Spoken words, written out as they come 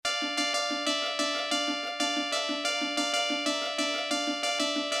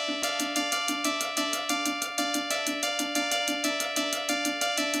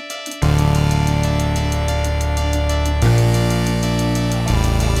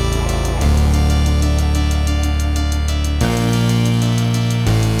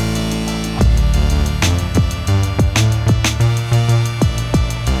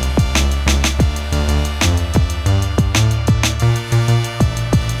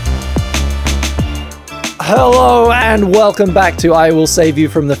Hello and welcome back to I Will Save You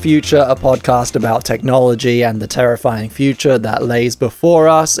from the Future, a podcast about technology and the terrifying future that lays before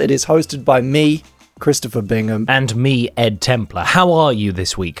us. It is hosted by me, Christopher Bingham. And me, Ed Templar. How are you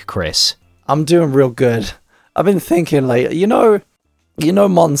this week, Chris? I'm doing real good. I've been thinking lately, you know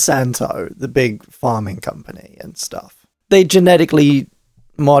Monsanto, the big farming company and stuff. They genetically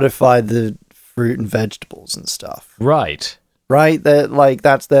modify the fruit and vegetables and stuff. Right. Right? They're, like,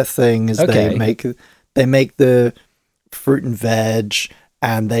 that's their thing, is Okay. they make the fruit and veg,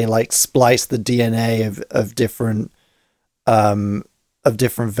 and they like splice the DNA of different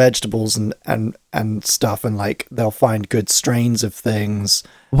vegetables and stuff, and like they'll find good strains of things.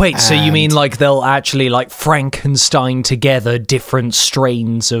 Wait, so you mean like they'll actually like Frankenstein together different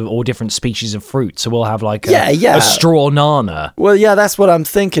strains of, or different species of fruit? So we'll have like a straw nana. Well, yeah, that's what I'm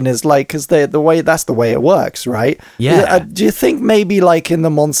thinking is like, because that's the way it works, right? Yeah. Do you think maybe like in the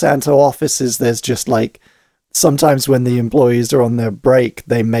Monsanto offices, there's just like sometimes when the employees are on their break,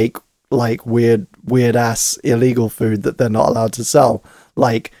 they make like weird ass illegal food that they're not allowed to sell,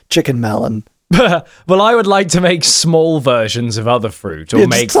 like chicken melon. Well, I would like to make small versions of other fruit, or Yeah,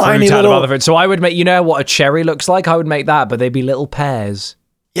 make just tiny fruit out of little- other fruit. So I would make, you know what a cherry looks like? I would make that, but they'd be little pears.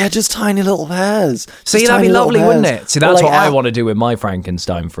 Yeah, just tiny little pears. See, Just that'd be tiny little lovely, wouldn't pears. it? See, Or that's like what I want to do with my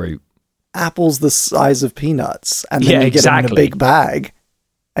Frankenstein fruit. apples the size of peanuts, and then Yeah, you get them in a exactly. big bag,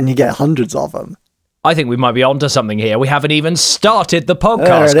 and you get hundreds of them. I think we might be onto something here. We haven't even started the There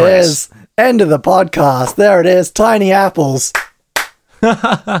podcast, it Chris. is. End of the podcast. There it is. Tiny apples.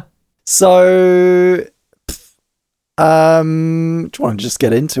 So, do you want to just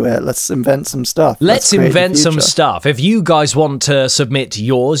get into it? Let's invent some stuff. Let's create the invent some future. stuff. If you guys want to submit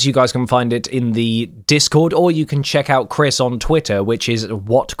yours, you guys can find it in the Discord, or you can check out Chris on Twitter, which is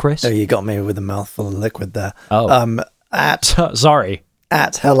what, Chris? Oh, you got me with a mouthful of liquid there. Oh. At Sorry.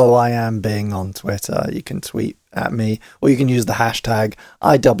 Hello I am Bing on Twitter. You can tweet at me, or you can use the hashtag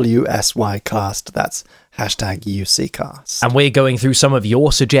IWSYcast. That's hashtag UCcast. And we're going through some of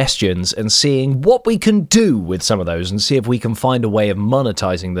your suggestions and seeing what we can do with some of those, and see if we can find a way of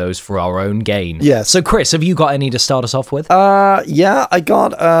monetizing those for our own gain. Yes. So, Chris, have you got any to start us off with? Yeah, I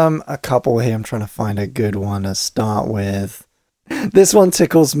got a couple here. I'm trying to find a good one to start with. This one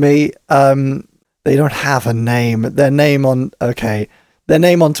tickles me. They don't have a name. Their name on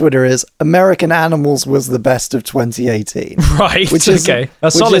Twitter is American Animals was the best of 2018. Right. Which is okay. A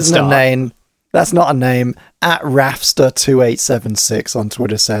which solid isn't start. a name. That's not a name. At Rafster2876 on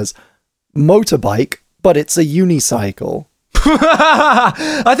Twitter says motorbike, but it's a unicycle.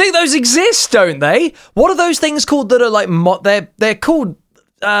 I think those exist, don't they? What are those things called that are like they're called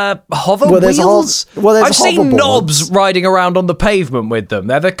hover there's wheels? there's I've seen hoverboards. knobs riding around on the pavement with them.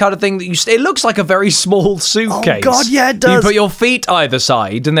 They're the kind of thing that it looks like a very small suitcase. Oh, God, yeah, it does. You put your feet either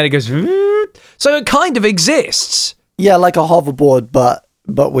side and then it goes so it kind of exists. Yeah, like a hoverboard, but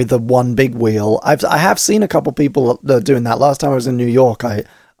with a one big wheel. I have seen a couple people doing that. Last time I was in New York, I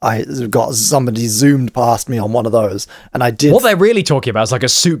got somebody zoomed past me on one of those, and I did. What they're really talking about is like a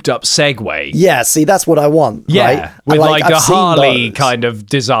souped up Segway. Yeah, see, that's what I want. Yeah, right? with like I've a seen Harley those. kind of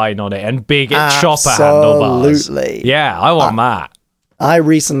design on it and big chopper handlebars. Absolutely. Yeah, I want that. I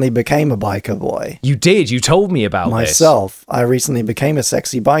recently became a biker boy. You did. You told me about Myself, I recently became a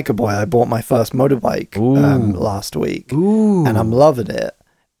sexy biker boy. I bought my first motorbike last week, and I'm loving it.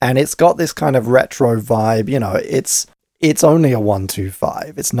 And it's got this kind of retro vibe. You know, it's only a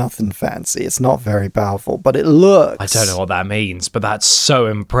 125. It's nothing fancy. It's not very powerful, but it looks. I don't know what that means, but that's so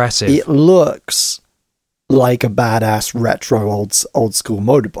impressive. It looks like a badass retro old school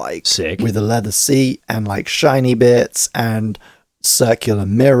motorbike. Sick. With a leather seat and like shiny bits and circular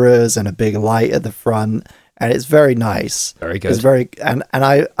mirrors and a big light at the front, and it's very nice. Very good. It's very and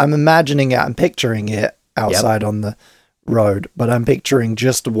I'm imagining it. I'm picturing it outside on the road, but I'm picturing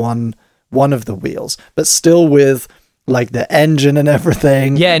just one of the wheels, but still with like the engine and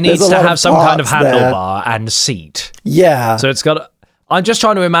everything. Yeah, it There's needs a to lot have some kind of parts there. handlebar and seat. Yeah. So it's got. I'm just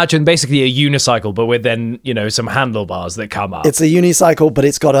trying to imagine basically a unicycle, but with then some handlebars that come up. It's a unicycle, but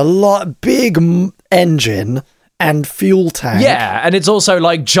it's got a big engine and fuel tank. Yeah, and it's also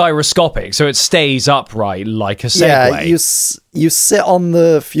like gyroscopic, so it stays upright like a Segway. Yeah, you sit on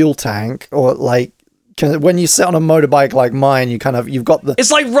the fuel tank, or like when you sit on a motorbike like mine, you've got the. It's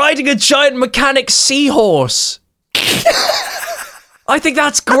like riding a giant mechanic seahorse. I think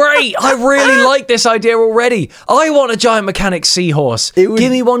that's great. I really like this idea already. I want a giant mechanic seahorse.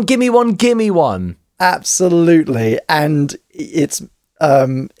 Gimme one, gimme one, gimme one. Absolutely, and it's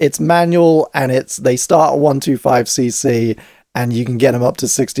manual, and they start at 125cc, and you can get them up to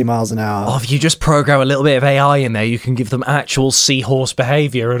 60 miles an hour. Oh, if you just program a little bit of AI in there, you can give them actual seahorse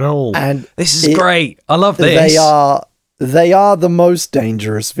behavior and all. And this is great. I love this. They are the most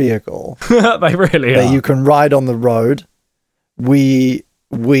dangerous vehicle. They really are. That you can ride on the road. We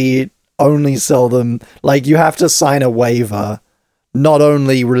only sell them, like, you have to sign a waiver, not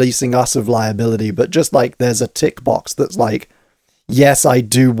only releasing us of liability, but just like there's a tick box that's like, yes, I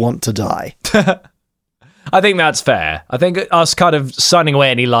do want to die. I think that's fair. I think us kind of signing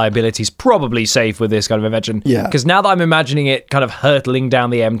away any liability is probably safe with this kind of invention. Yeah. Because now that I'm imagining it kind of hurtling down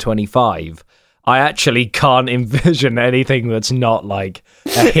the M25, I actually can't envision anything that's not like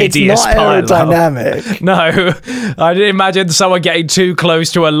a hideous pile. It's not aerodynamic. No. I didn't imagine someone getting too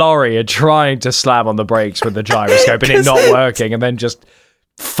close to a lorry and trying to slam on the brakes with the gyroscope and it not working and then just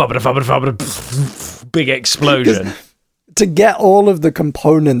big explosion. To get all of the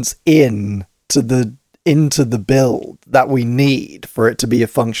components into the build that we need for it to be a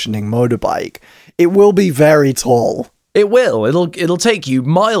functioning motorbike, it will be very tall. It will. It'll take you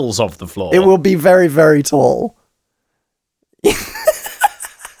miles off the floor. It will be very, very tall.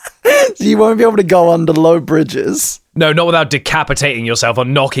 You won't be able to go under low bridges. No, not without decapitating yourself or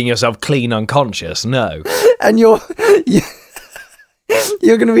knocking yourself clean unconscious. No. And you're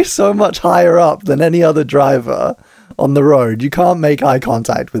going to be so much higher up than any other driver on the road. You can't make eye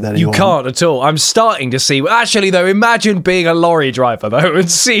contact with anyone. You can't at all. I'm starting to see... Actually, though, imagine being a lorry driver, though,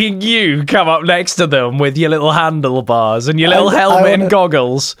 and seeing you come up next to them with your little handlebars and your little helmet and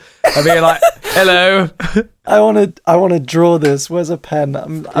goggles and being like, hello. I want to draw this. Where's a pen?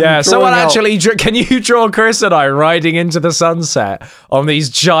 Someone actually... Can you draw Chris and I riding into the sunset on these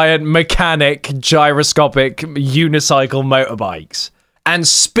giant mechanic, gyroscopic, unicycle motorbikes? And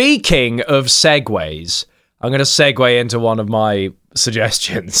speaking of segways... I'm going to segue into one of my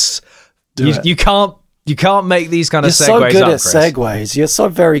suggestions. You can't make these kind of segues. You're so good at Chris. segues. You're so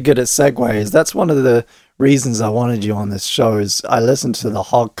very good at segues. That's one of the reasons I wanted you on this show. Is I listened to the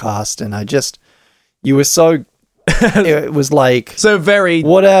Hogcast and you were so. It was like so very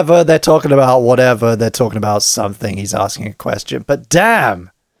whatever they're talking about. Whatever they're talking about, something. He's asking a question, but damn,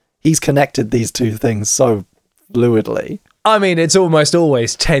 he's connected these two things so fluidly. I mean, it's almost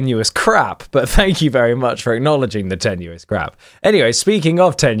always tenuous crap, but thank you very much for acknowledging the tenuous crap. Anyway, speaking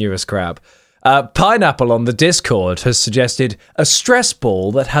of tenuous crap, Pineapple on the Discord has suggested a stress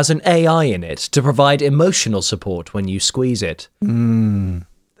ball that has an AI in it to provide emotional support when you squeeze it.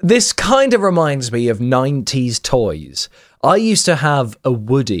 This kind of reminds me of 90s toys. I used to have a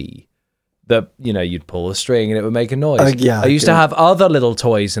Woody that, you'd pull a string and it would make a noise. I used to have other little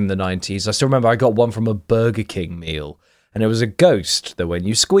toys in the 90s. I still remember I got one from a Burger King meal. And it was a ghost that when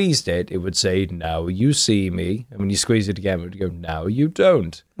you squeezed it, it would say, now you see me. And when you squeeze it again, it would go, now you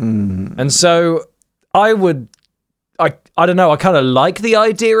don't. And so I don't know, I kind of like the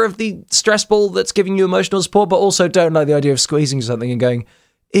idea of the stress ball that's giving you emotional support, but also don't like the idea of squeezing something and going,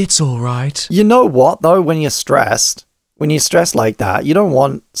 it's all right. You know what, though, when you're stressed like that, you don't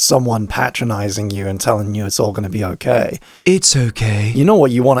want someone patronizing you and telling you it's all going to be okay. It's okay. You know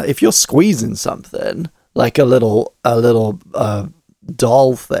what you want? If you're squeezing something... like a little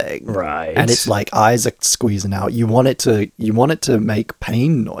doll thing, right? And it's like eyes are squeezing out. You want it to make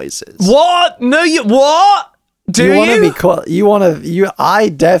pain noises. What? No, what? I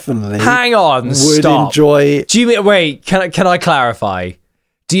definitely hang on. Would stop. Enjoy. Do you mean? Wait, can I clarify?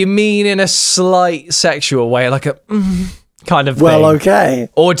 Do you mean in a slight sexual way, like a kind of thing? Well, okay.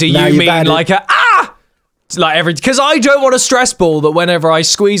 Or do you mean like a like because I don't want a stress ball that whenever I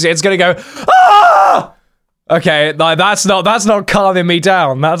squeeze it, it's gonna go ah. Okay, like that's not calming me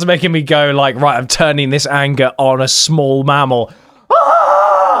down. That's making me go like, right, I'm turning this anger on a small mammal.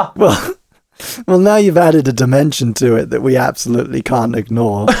 Ah! Well, now you've added a dimension to it that we absolutely can't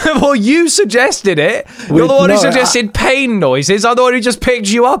ignore. Well, you suggested it. You're the one who suggested pain noises. I'm the one who just picked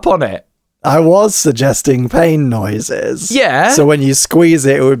you up on it. I was suggesting pain noises. Yeah. So when you squeeze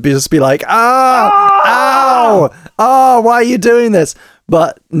it, it would just be like, ow, why are you doing this?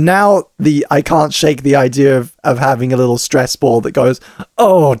 But now I can't shake the idea of having a little stress ball that goes,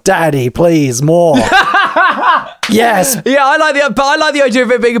 oh, daddy, please, more. Yes. Yeah, I like the idea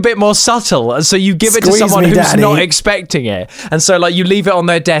of it being a bit more subtle. And so you give it to someone who's daddy. not expecting it. And so like you leave it on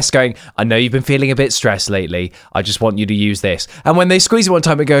their desk going, I know you've been feeling a bit stressed lately. I just want you to use this. And when they squeeze it one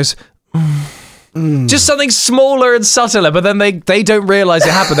time, it goes, just something smaller and subtler. But then they don't realize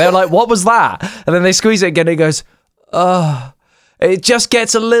it happened. They're like, what was that? And then they squeeze it again and it goes, oh. It just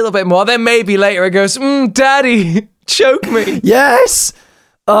gets a little bit more. Then maybe later it goes, daddy, choke me. Yes.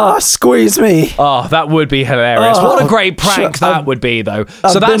 Squeeze me. Oh, that would be hilarious. What a great prank that would be, though. So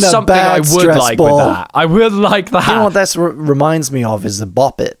I've that's been a something I bad would stress like ball. with that. I would like that. You know what this reminds me of is the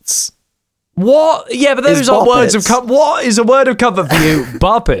Boppets. What? Yeah, but those are words of comfort. What is a word of comfort for you?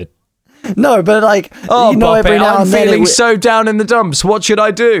 Boppet. No, but like, Oh, you know, Boppet, every now I'm and then feeling so down in the dumps. What should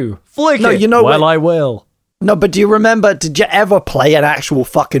I do? Flick it. you know well, what- I will. No, but do you remember, did you ever play an actual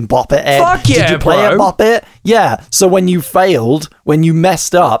fucking Boppet, Ed? Fuck yeah, Did you play bro. a Boppet? Yeah. So when you failed, when you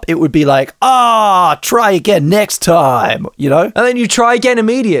messed up, it would be like, try again next time, you know? And then you try again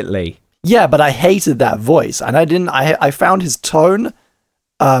immediately. Yeah, but I hated that voice, and I found his tone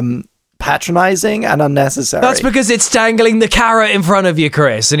patronizing and unnecessary. That's because it's dangling the carrot in front of you,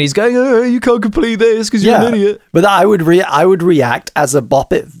 Chris, and he's going, "Oh, you can't complete this because you're an idiot." But I would react as a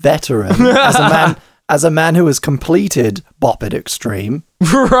Boppet veteran, as a man who has completed Boppet Extreme.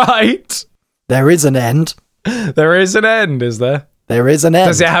 Right. There is an end. There is an end, is there? There is an end.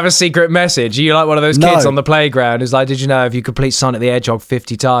 Does it have a secret message? Are you like one of those No. kids on the playground who's like, did you know if you complete Sonic the Hedgehog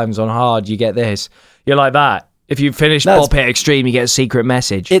 50 times on hard, you get this? You're like that. If you finish No, Boppet Extreme, you get a secret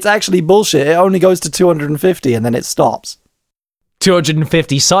message. It's actually bullshit. It only goes to 250 and then it stops.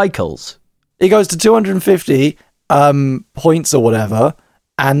 250 cycles. It goes to 250 points or whatever,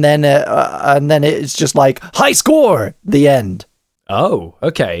 and then it's just like high score. The end. Oh,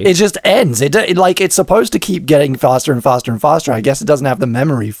 okay. It just ends. It's supposed to keep getting faster and faster and faster. I guess it doesn't have the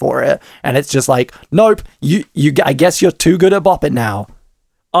memory for it, and it's just like, nope. I guess you're too good at Boppet now.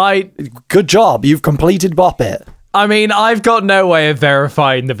 Good job. You've completed Boppet. I mean, I've got no way of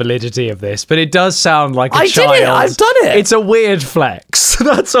verifying the validity of this, but it does sound like a I child. did it. I've done it. It's a weird flex.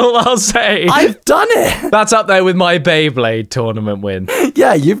 That's all I'll say. I've done it. That's up there with my Beyblade tournament win.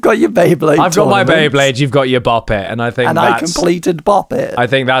 Yeah, you've got your Beyblade. I've got my tournaments, Beyblade, you've got your Boppet, and I think and I completed Boppet. I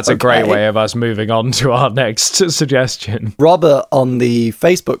think that's a great Okay. way of us moving on to our next suggestion. Robert on the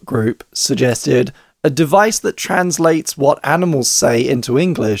Facebook group suggested a device that translates what animals say into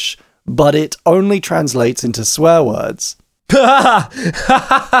English, but it only translates into swear words.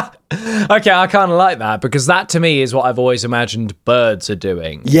 Okay, I kind of like that because that to me is what I've always imagined birds are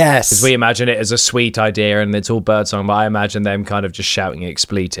doing. Yes. Because we imagine it as a sweet idea and it's all birdsong, but I imagine them kind of just shouting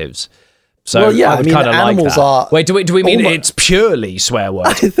expletives. So Well, yeah, I would I mean, kind of like animals that. are Wait, do we mean almo- it's purely swear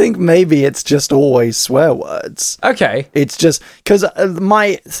words? I think maybe it's just always swear words. Okay. It's just because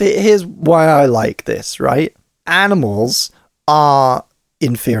here's why I like this, right? Animals are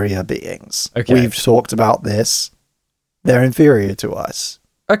inferior beings. Okay. We've talked about this. They're inferior to us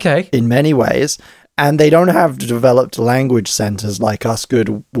Okay. in many ways, and they don't have developed language centers like us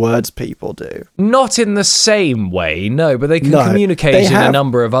good words people do. Not in the same way, no, but they can No, communicate they in a have-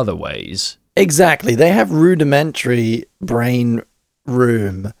 number of other ways. Exactly. They have rudimentary brain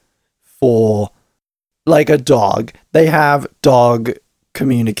room for, like a dog. They have dog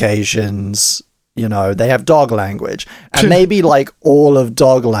communications, they have dog language. And maybe like all of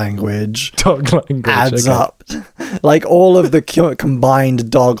dog language Dog language. adds okay. up. Like all of the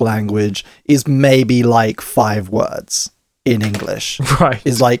combined dog language is maybe like 5 words in English. Right.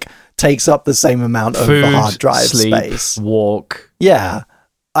 Is like takes up the same amount of Food, hard drive sleep, space. walk. Yeah.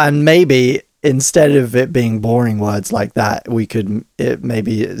 And maybe instead of it being boring words like that,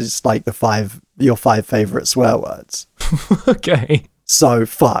 maybe it's like your 5 favorite swear words. Okay. So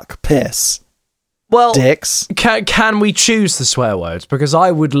fuck, piss, Well, dicks. can we choose the swear words? Because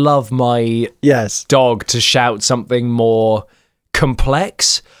I would love my Yes. dog to shout something more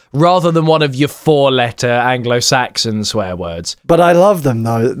complex rather than one of your 4-letter Anglo-Saxon swear words. But I love them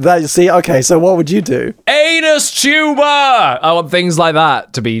though. Okay, so what would you do? Anus tuber! I want things like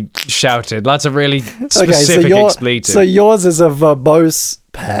that to be shouted. That's a really specific expletive. So yours is a verbose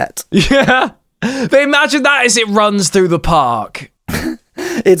pet. Yeah. But imagine that as it runs through the park.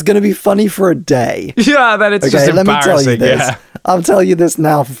 It's going to be funny for a day. Yeah, then it's just Okay, let me tell you embarrassing. this. Yeah. I'll tell you this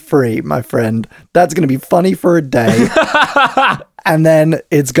now for free, my friend. That's going to be funny for a day. And then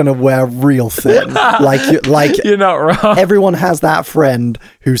it's going to wear real thin. Like You're not wrong. everyone has that friend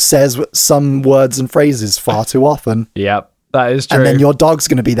who says some words and phrases far too often. Yep, that is true. And then your dog's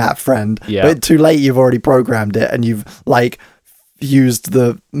going to be that friend. Yeah. But too late, you've already programmed it and you've used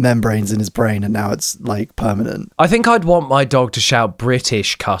the membranes in his brain and now it's like permanent. I think I'd want my dog to shout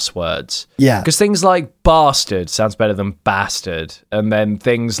British cuss words. Yeah. Because things like bastard sounds better than bastard. And then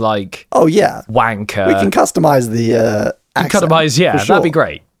things like Oh, yeah. wanker. We can customize the accent. customize, yeah, for sure. that'd be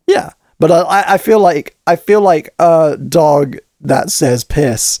great. Yeah. But I feel like a dog that says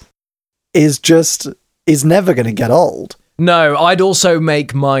piss is never going to get old. No, I'd also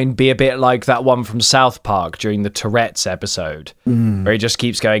make mine be a bit like that one from South Park during the Tourette's episode, where he just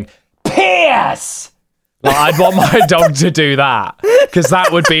keeps going, piss! Like, I'd want my dog to do that, because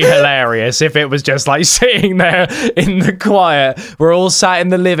that would be hilarious if it was just like sitting there in the quiet. We're all sat in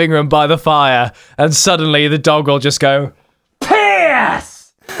the living room by the fire, and suddenly the dog will just go,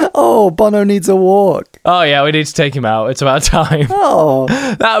 piss! Oh, Bono needs a walk. Oh yeah, we need to take him out. It's about time. Oh.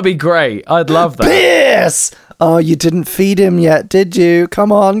 That would be great. I'd love that. Piss! Oh, you didn't feed him yet, did you?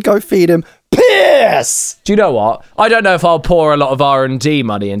 Come on, go feed him. Piss! Do you know what? I don't know if I'll pour a lot of R&D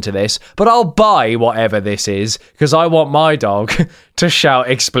money into this, but I'll buy whatever this is, because I want my dog to shout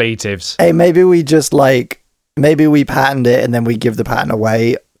expletives. Hey, maybe we just maybe we patent it and then we give the patent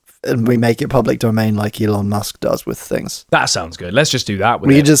away and we make it public domain like Elon Musk does with things. That sounds good. Let's just do that with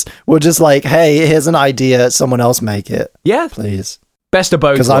We're just like, hey, here's an idea, someone else make it. Yeah. Please. Best of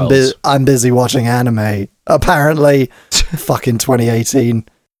both worlds. Because I'm busy watching anime. Apparently, fucking 2018.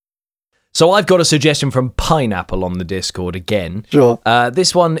 So I've got a suggestion from Pineapple on the Discord again. Sure.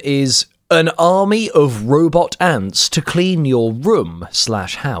 This one is an army of robot ants to clean your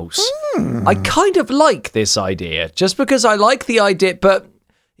room/house. I kind of like this idea, just because I like the idea, but,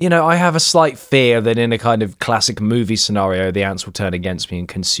 you know, I have a slight fear that in a kind of classic movie scenario, the ants will turn against me and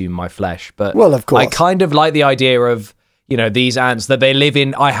consume my flesh. But well, of course. I kind of like the idea of, you know, these ants that they live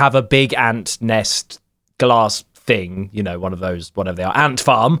in. I have a big ant nest glass thing, you know, one of those, whatever they are, ant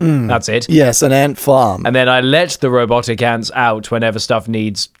farm. That's it. Yes, an ant farm. And then I let the robotic ants out whenever stuff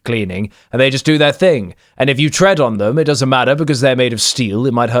needs cleaning, and they just do their thing. And if you tread on them, it doesn't matter because they're made of steel.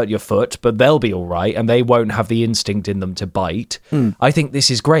 It might hurt your foot, but they'll be all right, and they won't have the instinct in them to bite. I think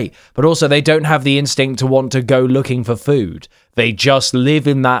this is great. But also, they don't have the instinct to want to go looking for food. They just live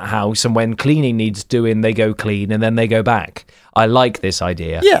in that house, and when cleaning needs doing, they go clean, and then they go back. I like this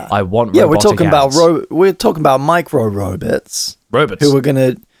idea. Yeah, I want. Yeah, robotic ants. we're talking about micro robots. Robots who are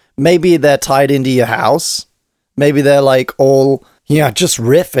gonna, maybe they're tied into your house. Maybe they're like all, just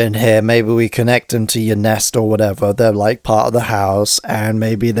riffing here. Maybe we connect them to your nest or whatever. They're like part of the house, and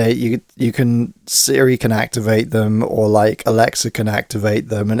maybe you can Siri can activate them, or like Alexa can activate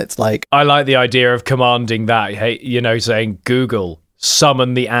them, and it's like, I like the idea of commanding that. Hey, saying Google,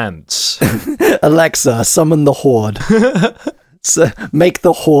 summon the ants. Alexa, summon the horde. So make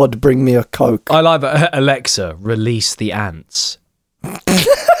the horde bring me a Coke. I like that. Alexa, release the ants.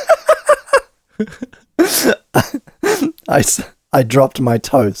 I dropped my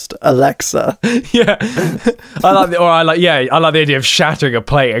toast. Alexa. Yeah. I like the idea of shattering a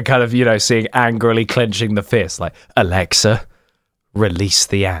plate and kind of, seeing angrily clenching the fist, like, Alexa, release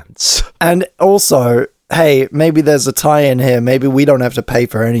the ants. And also, hey, maybe there's a tie-in here. Maybe we don't have to pay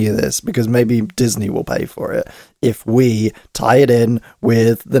for any of this, because maybe Disney will pay for it if we tie it in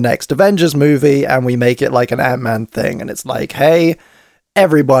with the next Avengers movie and we make it like an Ant-Man thing. And it's like, hey,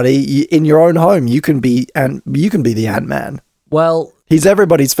 everybody in your own home, you can be the Ant-Man. Well, he's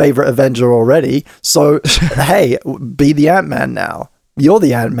everybody's favorite Avenger already. So, hey, be the Ant-Man now. You're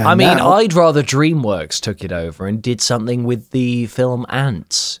the Ant-Man I mean, now. I'd rather DreamWorks took it over and did something with the film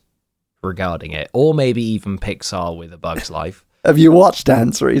Ants regarding it, or maybe even Pixar with A Bug's Life. Have you watched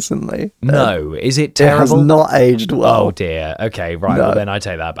Ants recently? No. Is it terrible? It has not aged well. Oh dear. Okay, right. No. Well, then I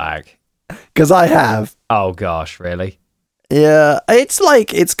take that back. Because I have. Oh gosh, really? Yeah,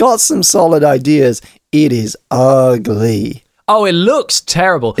 it's got some solid ideas. It is ugly. Oh, it looks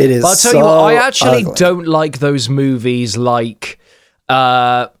terrible. It is. But I'll tell you what, I actually ugly. don't like those movies like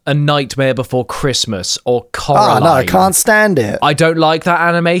A Nightmare Before Christmas or Coraline. No, I can't stand it. I don't like that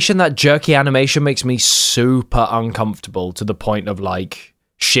animation. That jerky animation makes me super uncomfortable to the point of like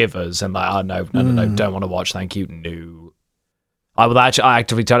shivers and like, oh no, don't want to watch. Thank you. No. I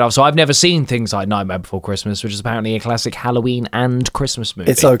actively turn it off. So I've never seen things like Nightmare Before Christmas, which is apparently a classic Halloween and Christmas movie.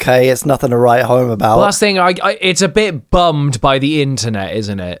 It's okay. It's nothing to write home about. Well, that's the thing. It's a bit bummed by the internet,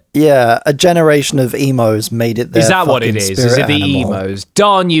 isn't it? Yeah, a generation of emos made it their Is that what it is? Is it the animal. emos?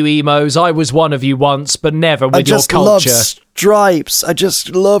 Darn you emos. I was one of you once, but never with your culture. Love Stripes. I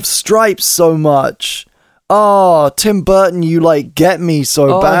just love Stripes so much. Oh, Tim Burton, you get me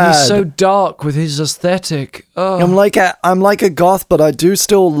so bad. He's so dark with his aesthetic. Oh. I'm like a goth, but I do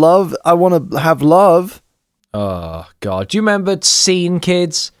still love. I want to have love. Oh God! Do you remember Scene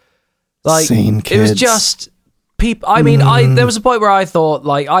Kids? Scene Kids. It was just people. I mean, there was a point where I thought,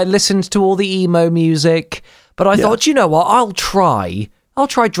 I listened to all the emo music, but I thought, you know what? I'll try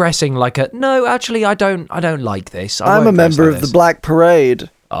dressing like a. No, actually, I don't like this. I'm a member of the Black Parade.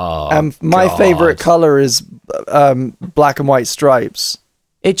 Oh, and my favorite color is black and white stripes.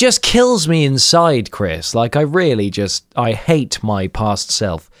 It just kills me inside, Chris. I hate my past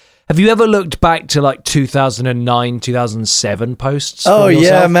self. Have you ever looked back to 2009, 2007 posts? Oh from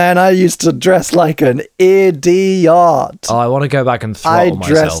yourself? Yeah, man. I used to dress like an idiot. Oh, I want to go back and throttle myself. I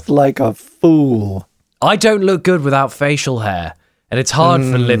dressed like a fool. I don't look good without facial hair. And it's hard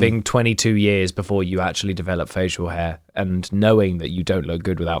for living 22 years before you actually develop facial hair and knowing that you don't look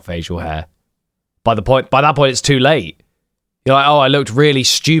good without facial hair. By that point, it's too late. You're like, oh, I looked really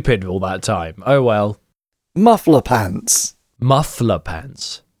stupid all that time. Oh, well. Muffler pants. Muffler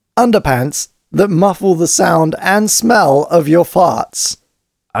pants. Underpants that muffle the sound and smell of your farts.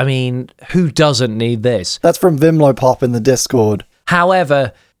 I mean, who doesn't need this? That's from Vimlopop in the Discord.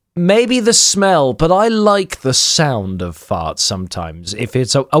 However, maybe the smell, but I like the sound of farts sometimes. If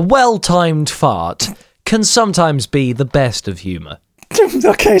it's a well-timed fart, can sometimes be the best of humour.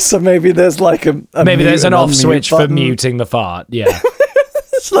 Okay, so maybe there's like a maybe there's an off switch for button. muting the fart, yeah.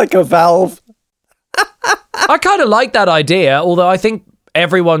 It's like a valve. I kind of like that idea, although I think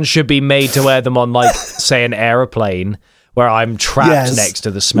everyone should be made to wear them on, like, say, an aeroplane, where I'm trapped next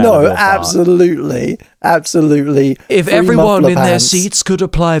to the smell of your fart. Absolutely. If Free everyone in muffler their pants. seats could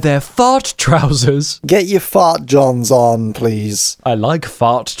apply their fart trousers. Get your fart johns on, please. I like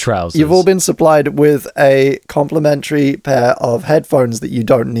fart trousers. You've all been supplied with a complimentary pair of headphones that you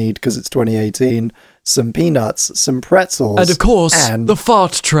don't need because it's 2018, some peanuts, some pretzels. And of course, the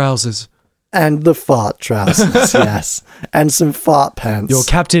fart trousers. And the fart trousers, yes. And some fart pants. Your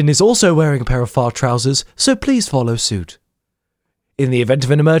captain is also wearing a pair of fart trousers, so please follow suit. In the event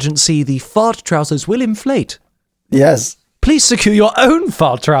of an emergency, the fart trousers will inflate. Yes. Please secure your own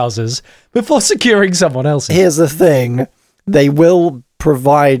fart trousers before securing someone else's. Here's the thing. They will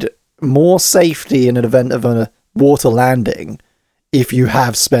provide more safety in an event of a water landing if you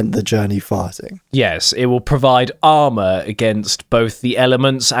have spent the journey farting. Yes, it will provide armor against both the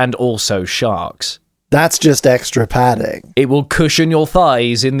elements and also sharks. That's just extra padding. It will cushion your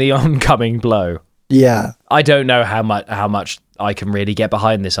thighs in the oncoming blow. Yeah. I don't know how much I can really get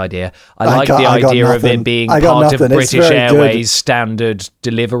behind this idea. I like the idea of it being part of British Airways standard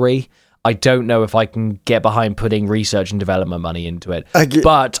delivery. I don't know if I can get behind putting research and development money into it.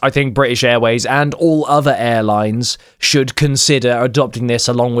 But I think British Airways and all other airlines should consider adopting this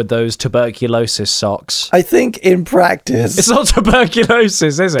along with those tuberculosis socks. I think in practice... It's not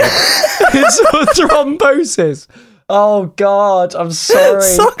tuberculosis, is it? It's thrombosis. Oh, God, I'm sorry.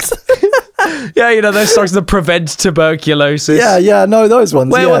 Socks? Yeah, you know, those socks that prevent tuberculosis. Yeah, no, those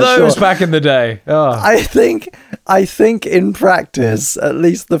ones. Where were those back in the day? Oh. I think in practice, at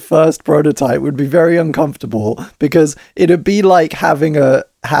least the first prototype would be very uncomfortable because it'd be like having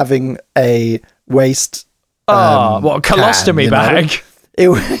a waste. What a colostomy bag?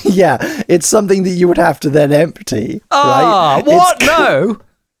 It's something that you would have to then empty. Right? What? No.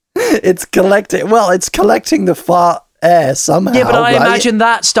 It's collecting. Well, it's collecting the fart air somehow. Yeah, but I imagine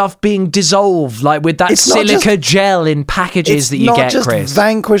that stuff being dissolved, like with that silica gel in packages that you get, Chris. It's not just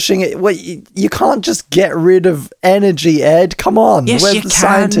vanquishing it. Well, you can't just get rid of energy, Ed. Come on. Yes, Where's you the can.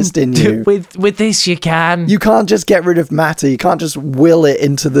 scientist in you? With this, you can. You can't just get rid of matter. You can't just will it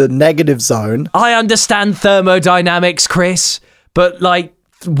into the negative zone. I understand thermodynamics, Chris, but, like,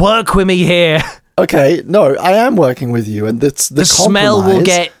 work with me here. Okay, no, I am working with you, and the smell will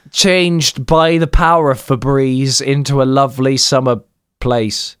get changed by the power of Febreze into a lovely summer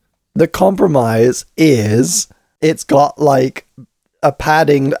place. The compromise is it's got like a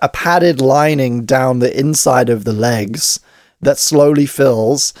padded lining down the inside of the legs that slowly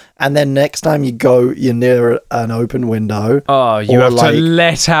fills, and then next time you go, you're near an open window. Oh, you have to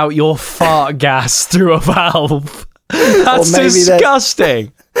let out your fart gas through a valve. That's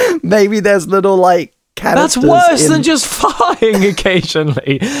disgusting. Maybe there's little like canisters. That's worse than just farting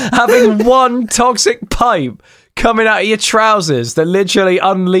occasionally. Having one toxic pipe coming out of your trousers that literally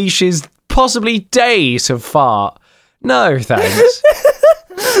unleashes possibly days of fart. No, thanks.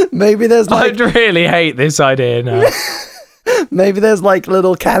 Maybe there's like... I really hate this idea now. Maybe there's like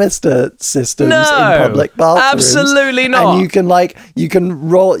little canister systems in public bathrooms. Absolutely not. And you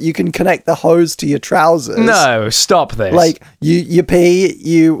can connect the hose to your trousers. No, stop this. Like you pee,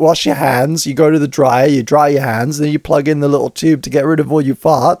 you wash your hands, you go to the dryer, you dry your hands, then you plug in the little tube to get rid of all your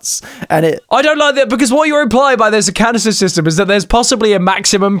farts, and it... I don't like that, because what you're implying by there's a canister system is that there's possibly a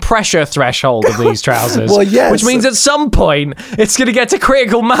maximum pressure threshold of these trousers. Well, yes. Which means at some point it's going to get to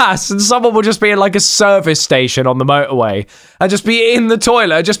critical mass and someone will just be in like a service station on the motorway and just be in the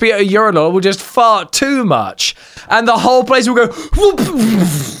toilet, just be at a urinal, will just fart too much, and the whole place will go whoop.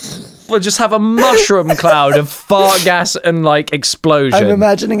 We'll just have a mushroom cloud of fart gas and like explosion. I'm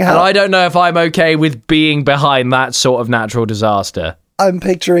imagining how... And I don't know if I'm okay with being behind that sort of natural disaster. I'm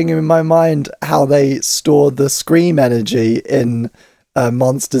picturing in my mind how they stored the scream energy in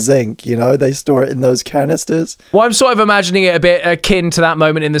Monsters Inc. You know, they store it in those canisters. Well, I'm sort of imagining it a bit akin to that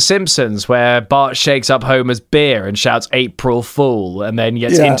moment in The Simpsons where Bart shakes up Homer's beer and shouts April Fool and then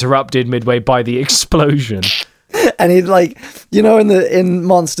gets interrupted midway by the explosion. And he like, you know, in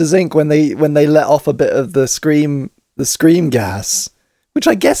Monsters Inc. when they let off a bit of the scream gas, which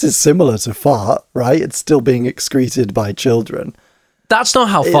I guess is similar to fart, right? It's still being excreted by children. That's not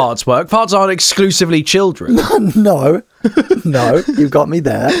how farts work. Farts aren't exclusively children. No, you've got me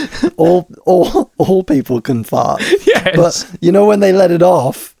there. All people can fart. Yes. But you know when they let it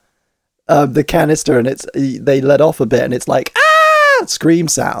off, the canister, and they let off a bit, and it's like scream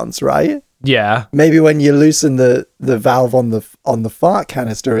sounds, right? Yeah. Maybe when you loosen the valve on the fart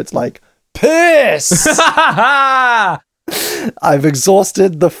canister, it's like piss. I've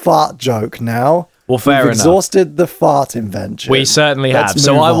exhausted the fart joke now. Well, fair enough. Exhausted the fart invention. We certainly have.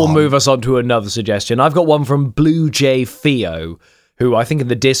 So I will move us on to another suggestion. I've got one from Blue Jay Theo, who I think in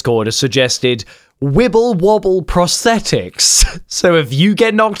the Discord has suggested Wibble Wobble prosthetics. So if you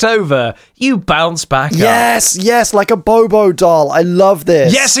get knocked over, you bounce back up. Yes, like a Bobo doll. I love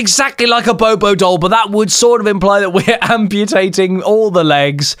this. Yes, exactly like a Bobo doll, but that would sort of imply that we're amputating all the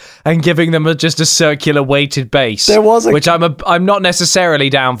legs and giving them just a circular weighted base. Which I'm not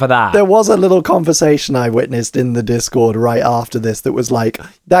necessarily down for that. There was a little conversation I witnessed in the Discord right after this that was like,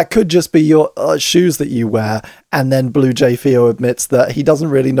 that could just be your shoes that you wear, and then Blue Jay Theo admits that he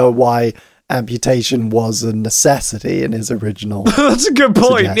doesn't really know why amputation was a necessity in his original. That's a good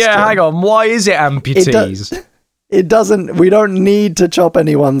point. Suggestion. Yeah, hang on. Why is it amputees? It doesn't. We don't need to chop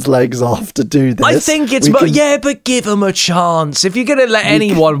anyone's legs off to do this. I think it's but give them a chance. If you're going to let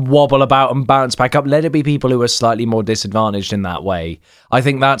anyone wobble about and bounce back up, let it be people who are slightly more disadvantaged in that way. I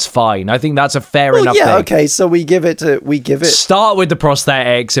think that's fine. I think that's a fair enough thing. Okay, so we give it. Start with the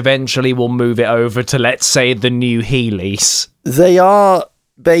prosthetics. Eventually, we'll move it over to, let's say, the new Heelys. They are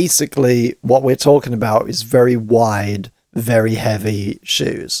basically what we're talking about is very wide, very heavy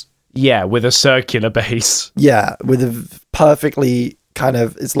shoes. Yeah, with a circular base. Yeah, with a perfectly kind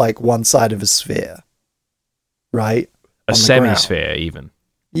of, it's like one side of a sphere, right? A semisphere, even.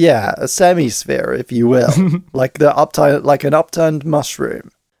 Yeah, a semisphere, if you will, like an upturned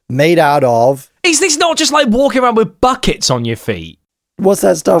mushroom, made out of. Is this not just like walking around with buckets on your feet? What's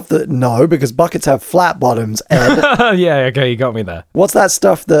that stuff that... No, because buckets have flat bottoms, Ed. Yeah, okay, you got me there. What's that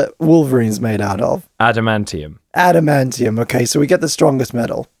stuff that Wolverine's made out of? Adamantium. Adamantium, okay, so we get the strongest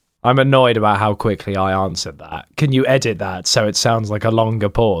metal. I'm annoyed about how quickly I answered that. Can you edit that so it sounds like a longer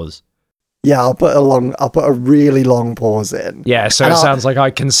pause? Yeah, I'll put a really long pause in. Yeah, so it sounds like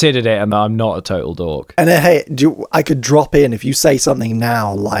I considered it and that I'm not a total dork. And then, hey, I could drop in if you say something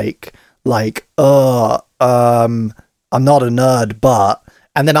now like, I'm not a nerd, but...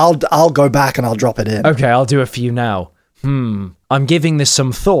 And then I'll go back and I'll drop it in. Okay, I'll do a few now. I'm giving this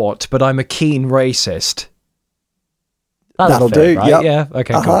some thought, but I'm a keen racist. That'll do, right? Yep. Yeah,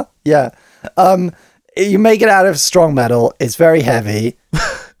 okay, cool. Yeah. You make it out of strong metal, it's very heavy,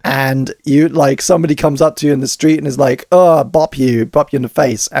 and you, like, somebody comes up to you in the street and is like, bop you in the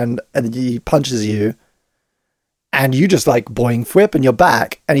face, and he punches you. And you just like boing whip and you're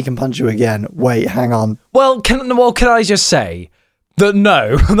back and he can punch you again. Wait, hang on. Well, can I just say that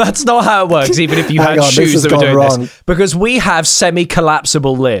no, that's not how it works, even if you had shoes that were doing this. Because we have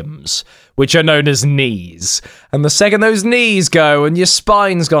semi-collapsible limbs, which are known as knees. And the second those knees go and your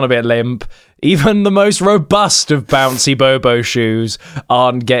spine's gone a bit limp, even the most robust of bouncy Bobo shoes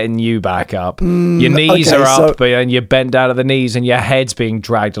aren't getting you back up. Your knees are up and you're bent down at the knees and your head's being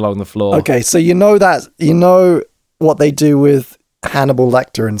dragged along the floor. Okay, so you know what they do with Hannibal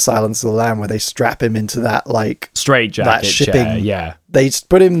Lecter in Silence of the Lamb, where they strap him into that like straitjacket, that shipping. Chair, yeah, they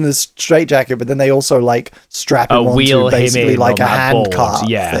put him in the straitjacket, but then they also like strap him onto basically like a handcart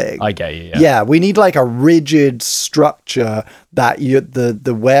thing. I get you. Yeah, we need like a rigid structure that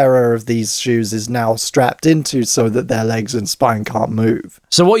the wearer of these shoes is now strapped into, so that their legs and spine can't move.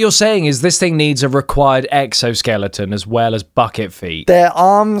 So what you're saying is this thing needs a required exoskeleton as well as bucket feet. Their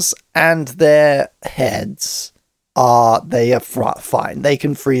arms and their heads are fine. They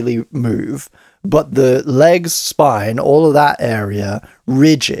can freely move, but the legs, spine, all of that area,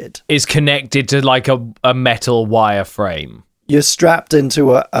 rigid, is connected to like a metal wire frame. You're strapped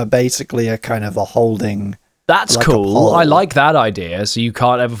into a basically a kind of a holding. That's like cool. I like that idea. So you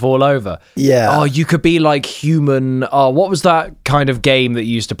can't ever fall over. Yeah. Oh, you could be like human. Oh, what was that kind of game that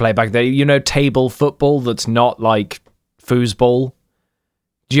you used to play back there? You know, table football. That's not like foosball.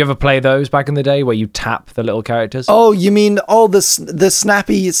 Did you ever play those back in the day where you tap the little characters? Oh, you mean the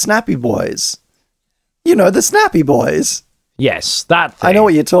snappy boys? You know, the snappy boys. Yes, that thing. I know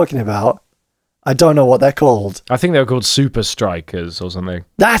what you're talking about. I don't know what they're called. I think they were called Super Strikers or something.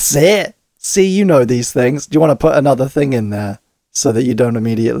 That's it. See, you know these things. Do you want to put another thing in there so that you don't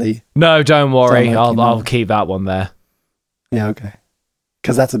immediately... No, don't worry. Don't like I'll keep that one there. Yeah, okay.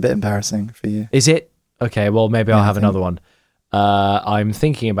 Because that's a bit embarrassing for you. Is it? Okay, well, maybe I'll have think. another one. I'm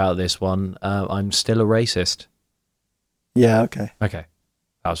thinking about this one. I'm still a racist. Yeah, okay. Okay,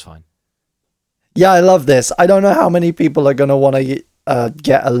 that was fine. Yeah, I love this. I don't know how many people are going to want to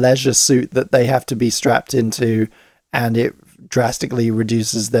get a leisure suit that they have to be strapped into, and it drastically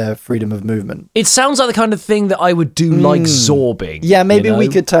reduces their freedom of movement. It sounds like the kind of thing that I would do like zorbing. Yeah, maybe you know? we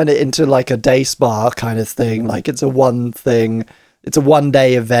could turn it into like a day spa kind of thing. Like it's a one thing. It's a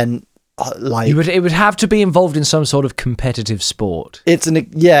one-day event. Like it would have to be involved in some sort of competitive sport. it's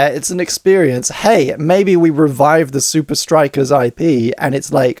an experience. Hey, maybe we revive the Super Strikers IP, and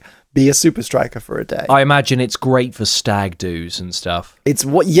it's like be a Super Striker for a day. I imagine it's great for stag do's and stuff. It's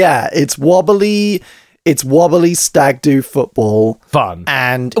wobbly. It's wobbly stag do football Fun.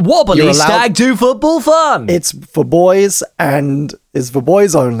 and Wobbly stag do football fun. It's for boys and it's for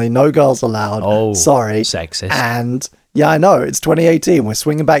boys only. No girls allowed. Oh, sorry, sexist. And yeah, I know it's 2018. We're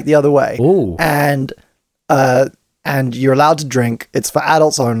swinging back the other way. Ooh. And you're allowed to drink. It's for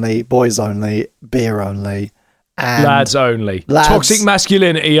adults only, boys only, beer only, and Lads only. Lads. Toxic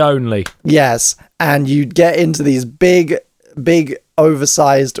masculinity only. yes. And you get into these big,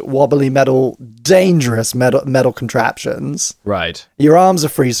 oversized, wobbly dangerous metal contraptions. Right. Your arms are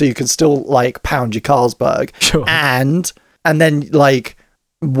free, so you can still like pound your Carlsberg. Sure. And then like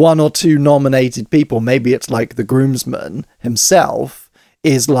one or two nominated people, maybe it's like the groomsman himself,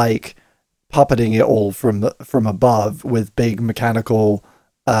 is like puppeting it all from above with big mechanical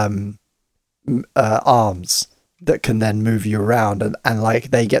arms that can then move you around, and like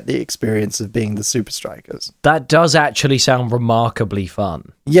they get the experience of being the Super Strikers. That does actually sound remarkably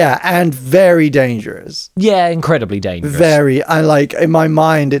fun. Yeah, and very dangerous. Yeah, incredibly dangerous. I like, in my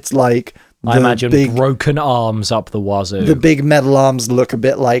mind, it's like I imagine broken arms up the wazoo. the big metal arms look a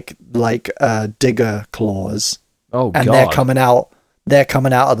bit like digger claws. Oh, And God. they're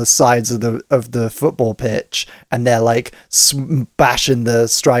coming out of the sides of the football pitch, and they're like bashing the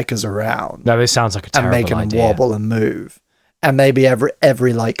strikers around No, this sounds like a and terrible making idea. them wobble and move. And maybe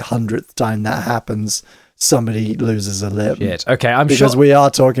every like 100th time that happens, somebody loses a limb. Shit. Okay, Because we are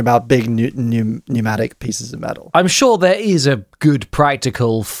talking about big pneumatic pieces of metal. I'm sure there is a good,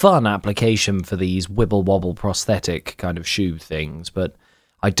 practical, fun application for these wibble-wobble prosthetic kind of shoe things, but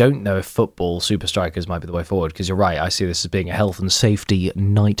I don't know if football Super Strikers might be the way forward, because you're right, I see this as being a health and safety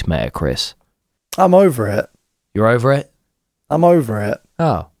nightmare, Chris. I'm over it. You're over it? I'm over it.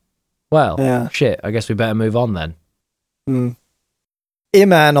 Oh. Well, Yeah. shit, I guess we better move on then.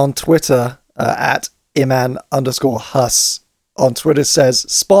 Iman on Twitter, at Iman_Hus on Twitter says,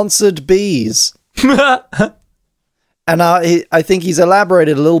 sponsored bees. And I think he's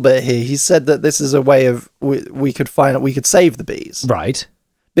elaborated a little bit here. He said that this is a way of we could save the bees. Right.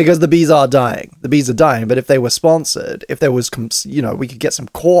 Because the bees are dying. The bees are dying, but if they were sponsored, if there was, we could get some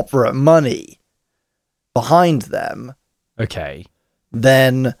corporate money behind them, Okay.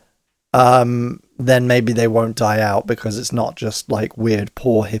 then maybe they won't die out, because it's not just like weird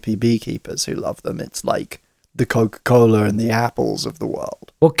poor hippie beekeepers who love them. It's like the Coca-Cola and the apples of the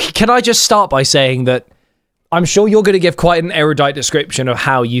world. Well, can I just start by saying that I'm sure you're going to give quite an erudite description of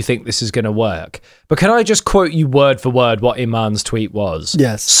how you think this is going to work. But can I just quote you word for word what Iman's tweet was?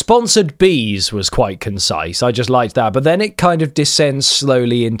 Yes. Sponsored bees was quite concise. I just liked that. But then it kind of descends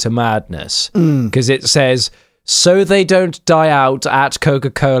slowly into madness. Because it says, so they don't die out at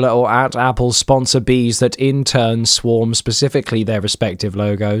Coca-Cola or at Apple sponsor bees that in turn swarm specifically their respective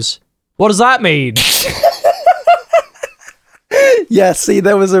logos. What does that mean? Yeah, see,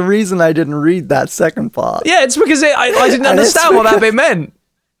 there was a reason I didn't read that second part. Yeah, it's because I didn't understand what that bit meant.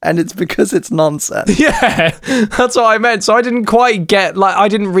 And it's because it's nonsense. Yeah, that's what I meant. So I didn't quite get, I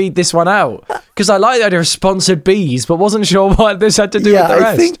didn't read this one out. Because I like the idea of sponsored bees, but wasn't sure what this had to do with the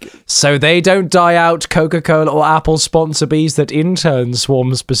rest. So they don't die out Coca-Cola or Apple sponsor bees that in turn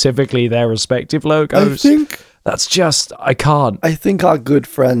swarm specifically their respective logos. That's just, I can't. I think our good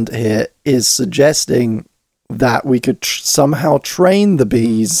friend here is suggesting that we could somehow train the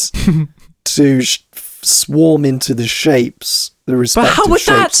bees to swarm into the shapes, the respective But how would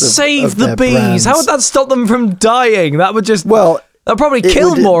that shapes save of the their bees? brands. How would that stop them from dying? That would just... Well, that'd probably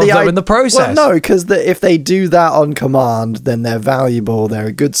kill more of them in the process. Well, no, because if they do that on command, then they're valuable. They're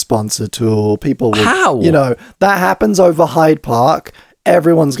a good sponsor tool. People will... How? That happens over Hyde Park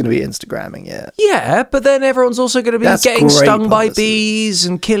everyone's going to be Instagramming it. Yeah, but then everyone's also going to be getting stung by bees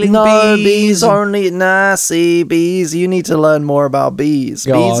and killing bees. Bees, you need to learn more about bees.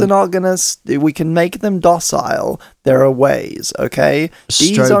 Bees are not going to... We can make them docile. There are ways, okay?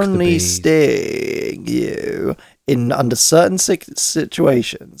 Bees only sting you under certain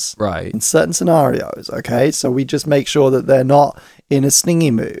situations. Right. In certain scenarios, okay? So we just make sure that they're not in a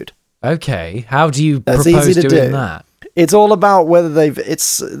stingy mood. Okay, how do you propose doing that? It's all about whether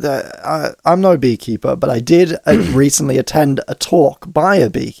I'm no beekeeper, but I did recently attend a talk by a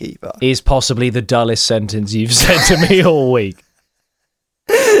beekeeper. Is possibly the dullest sentence you've said to me all week.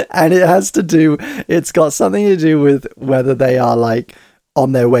 And it's got something to do with whether they are like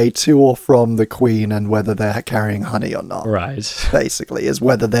on their way to or from the queen and whether they're carrying honey or not. Right. Basically, is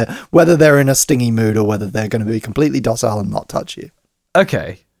whether they're in a stingy mood or whether they're going to be completely docile and not touch you.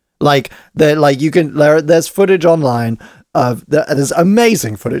 Okay. There's footage online there's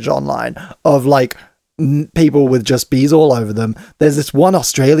amazing footage online of like people with just bees all over them. There's this one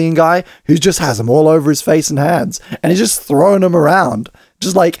Australian guy who just has them all over his face and hands, and he's just throwing them around.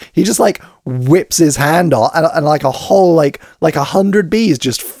 He just whips his hand off, and like a whole like 100 bees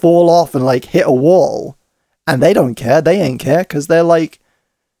just fall off and like hit a wall, and they don't care. They ain't care because they're like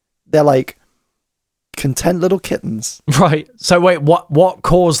content little kittens. Right. So wait, what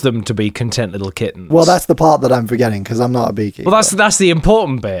caused them to be content little kittens? Well, that's the part that I'm forgetting because I'm not a beekeeper. Well, that's the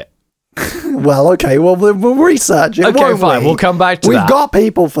important bit. Well, okay. Well, we'll research it. Okay, fine. We'll come back to that. We've got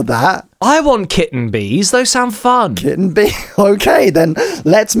people for that. I want kitten bees. Those sound fun. Kitten bee. Okay, then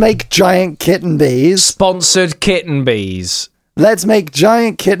let's make giant kitten bees. Sponsored kitten bees. Let's make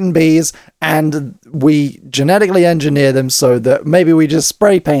giant kitten bees, and we genetically engineer them so that maybe we just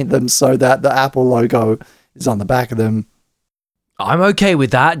spray paint them so that the Apple logo is on the back of them. I'm okay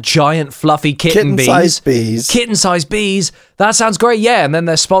with that. Giant fluffy kitten bees. Kitten-sized bees. Kitten-sized bees. That sounds great, yeah. And then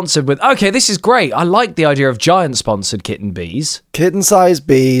they're sponsored with... Okay, this is great. I like the idea of giant sponsored kitten bees. Kitten-sized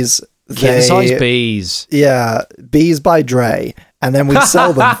bees. Kitten-sized bees. Yeah, bees by Dre. And then we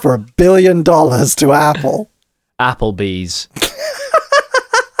sell them for $1 billion to Apple. Applebee's.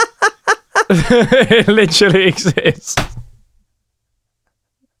 It literally exists.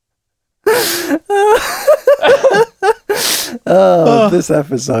 This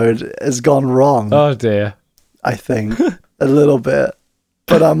episode has gone wrong. Oh dear. I think a little bit,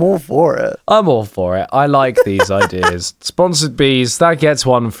 but I'm all for it. I'm all for it. I like these ideas. Sponsored bees, that gets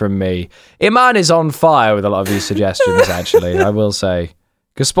one from me. Iman is on fire with a lot of these suggestions, actually, I will say.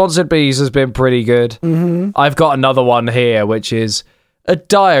 Because sponsored bees has been pretty good. Mm-hmm. I've got another one here, which is a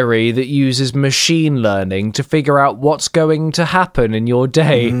diary that uses machine learning to figure out what's going to happen in your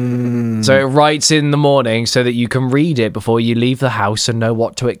day. So it writes in the morning so that you can read it before you leave the house and know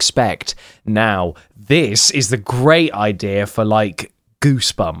what to expect. Now, this is the great idea for, like,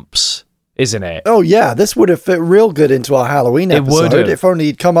 Goosebumps, isn't it? Oh, yeah. This would have fit real good into our Halloween episode. It would. If only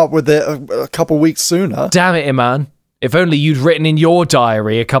you'd come up with it a couple weeks sooner. Damn it, Iman. If only you'd written in your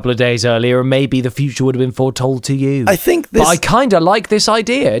diary a couple of days earlier and maybe the future would have been foretold to you. I think this... But I kind of like this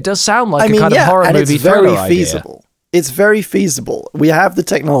idea. It does sound like a kind of horror movie thriller idea. It's very feasible. It's very feasible. We have the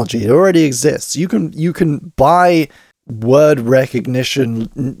technology. It already exists. You can buy word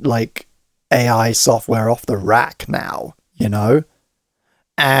recognition, like, AI software off the rack now, you know?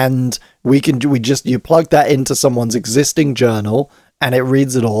 And you plug that into someone's existing journal and it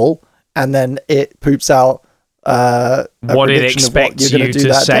reads it all, and then it poops out what it expects you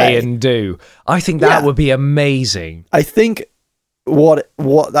to say and do. I think that would be amazing. I think what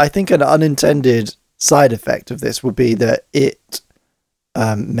I think an unintended side effect of this would be that it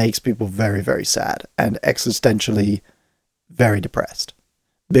makes people very, very sad and existentially very depressed,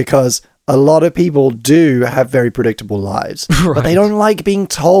 because a lot of people do have very predictable lives, right, but they don't like being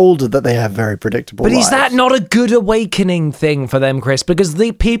told that they have very predictable lives. But is that not a good awakening thing for them, Chris? Because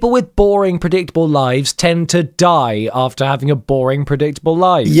the people with boring, predictable lives tend to die after having a boring, predictable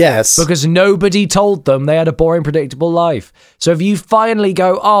life. Yes. Because nobody told them they had a boring, predictable life. So if you finally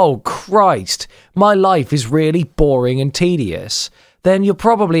go, oh, Christ, my life is really boring and tedious, then you'll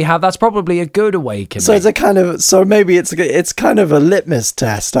probably that's probably a good awakening. So maybe it's kind of a litmus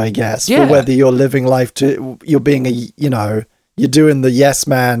test, I guess, for whether you're living life you're being you're doing the yes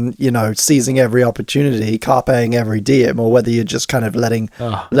man, seizing every opportunity, carpeing every diem, or whether you're just kind of letting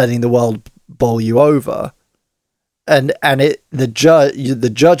the world bowl you over. And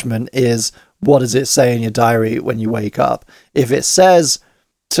the judgment is, what does it say in your diary when you wake up? If it says,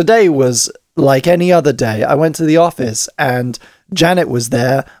 today was like any other day, I went to the office and Janet was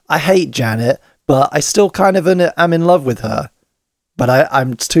there. I hate Janet, but I still kind of am in love with her. But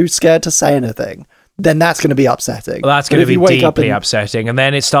I'm too scared to say anything. then that's going to be upsetting. Well, that's going to be deeply upsetting. And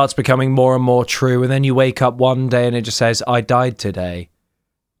then it starts becoming more and more true. And then you wake up one day and it just says, I died today.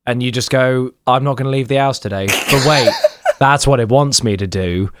 And you just go, I'm not going to leave the house today. But wait, that's what it wants me to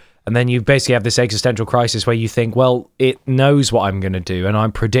do. And then you basically have this existential crisis where you think, well, it knows what I'm going to do and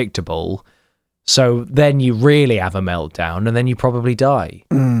I'm predictable. So then you really have a meltdown and then you probably die.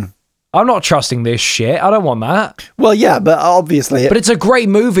 I'm not trusting this shit. I don't want that. Well, yeah, but obviously... But it's a great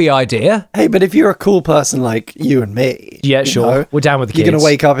movie idea. Hey, but if you're a cool person like you and me... Yeah, sure. We're down with the kids. You're going to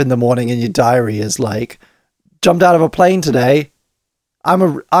wake up in the morning and your diary is like, jumped out of a plane today. I'm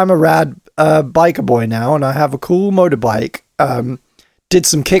a rad biker boy now and I have a cool motorbike. Did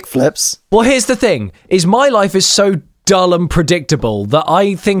some kick flips. Well, here's the thing, is my life is so dull and predictable that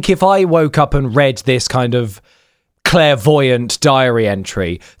I think if I woke up and read this kind of clairvoyant diary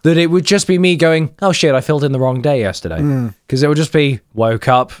entry, that it would just be me going, oh shit, I filled in the wrong day yesterday. Because it would just be, woke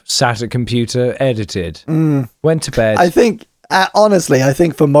up, sat at computer, edited, went to bed. I think... honestly, I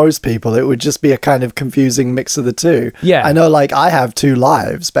think for most people, it would just be a kind of confusing mix of the two. Yeah. I know, like, I have two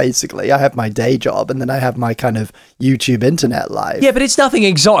lives, basically. I have my day job, and then I have my kind of YouTube internet life. Yeah, but it's nothing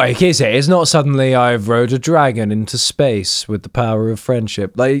exotic, is it? It's not suddenly I've rode a dragon into space with the power of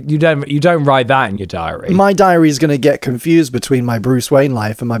friendship. Like, you don't write that in your diary. My diary is going to get confused between my Bruce Wayne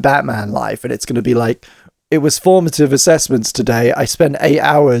life and my Batman life, and it's going to be like... It was formative assessments today. I spent 8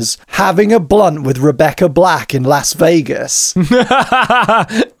 hours having a blunt with Rebecca Black in Las Vegas.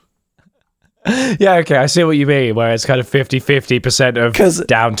 Yeah, okay, I see what you mean, where it's kind of 50% of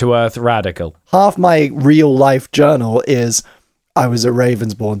down-to-earth radical. Half my real life journal is, I was at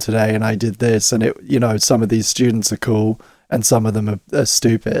Ravensbourne today and I did this, and it, some of these students are cool and some of them are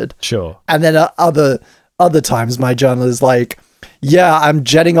stupid. Sure. And then other times my journal is like, yeah, I'm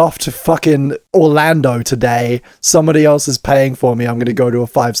jetting off to fucking Orlando today. Somebody else is paying for me. I'm going to go to a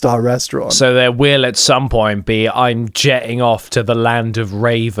 5-star restaurant. So there will at some point be, I'm jetting off to the land of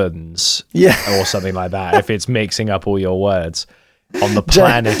ravens. Yeah. Or something like that, if it's mixing up all your words. On the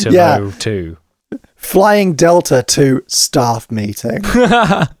planet of O2. Flying Delta to staff meeting.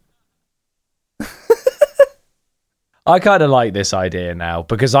 I kind of like this idea now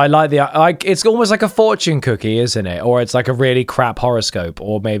because I like it's almost like a fortune cookie, isn't it? Or it's like a really crap horoscope,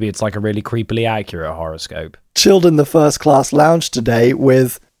 or maybe it's like a really creepily accurate horoscope. Chilled in the first class lounge today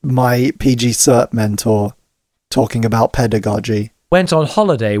with my PG Cert mentor talking about pedagogy. Went on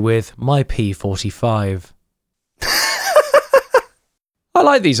holiday with my P45. I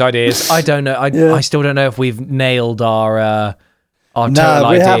like these ideas. I don't know. I still don't know if we've nailed our no,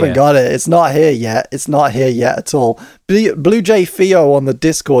 we haven't got it. It's not here yet. It's not here yet at all. Blue Jay Theo on the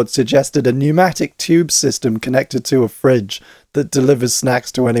Discord suggested a pneumatic tube system connected to a fridge that delivers snacks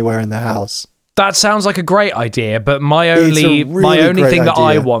to anywhere in the house. That sounds like a great idea, but my only thing that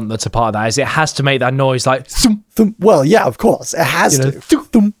I want that's a part of that is it has to make that noise like thump, thump. Well, yeah, of course. It has to.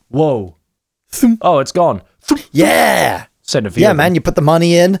 Thump. Whoa. Thump. Oh, it's gone. Thump. Yeah. Yeah, man, you put the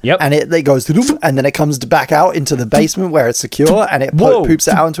money in, and it goes, and then it comes back out into the basement where it's secure, and it poops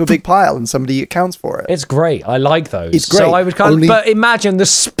it out into a big pile, and somebody accounts for it. It's great. I like those. It's great. So I would but imagine the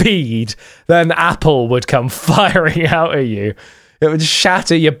speed. Then Apple would come firing out at you. It would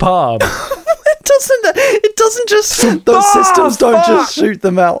shatter your palm. It doesn't just. Those systems don't just shoot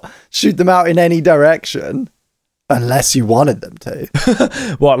them out in any direction. Unless you wanted them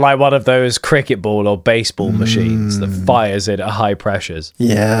to. What, like one of those cricket ball or baseball machines that fires it at high pressures?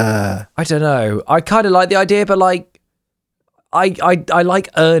 Yeah. I don't know. I kind of like the idea, but like, I like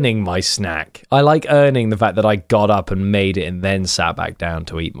earning my snack. I like earning the fact that I got up and made it and then sat back down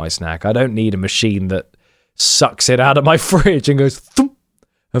to eat my snack. I don't need a machine that sucks it out of my fridge and goes thump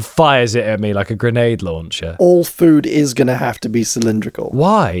and fires it at me like a grenade launcher. All food is going to have to be cylindrical.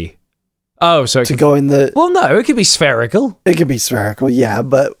 Why? Oh, so go in the... Well, no, it could be spherical. It could be spherical, yeah,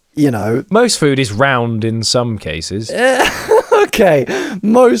 but, most food is round in some cases. Okay,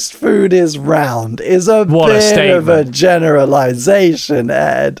 most food is round is a bit of a generalization,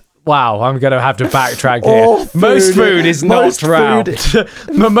 Ed. Wow, I'm going to have to backtrack here. Most food is not round.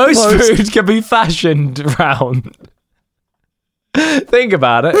 Most food can be fashioned round. Think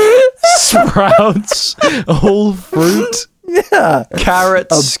about it. Sprouts, whole fruit. Yeah.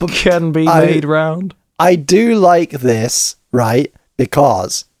 Carrots can be made round. I do like this, right?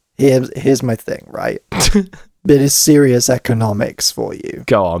 Because here's my thing, right? Bit of serious economics for you.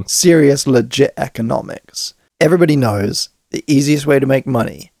 Go on. Serious, legit economics. Everybody knows the easiest way to make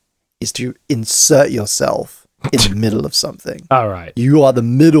money is to insert yourself in the middle of something. All right. You are the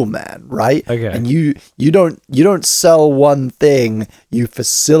middleman, right? Okay. And you don't sell one thing, you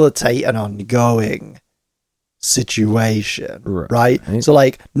facilitate an ongoing situation, right? So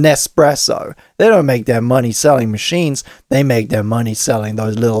like Nespresso, they don't make their money selling machines. They make their money selling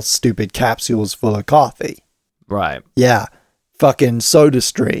those little stupid capsules full of coffee. Right. Yeah. Fucking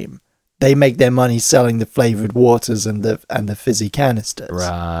SodaStream. They make their money selling the flavored waters and the fizzy canisters.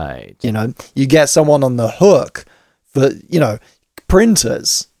 Right. You know, you get someone on the hook for, you know,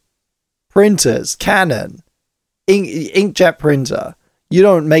 printers, Canon, inkjet printer. You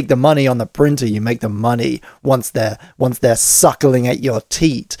don't make the money on the printer. You make the money once they're suckling at your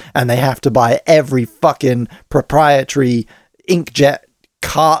teat and they have to buy every fucking proprietary inkjet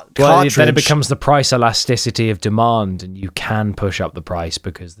cartridge. Then it becomes the price elasticity of demand, and you can push up the price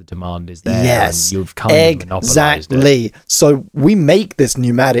because the demand is there. Yes, and you've kind of monopolized it. So we make this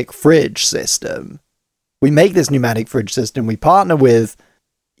pneumatic fridge system. We partner with,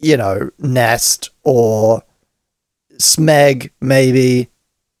 you know, Nest or Smeg, maybe,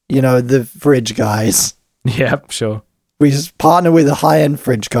 you know, the fridge guys. Yeah, sure. We just partner with a high-end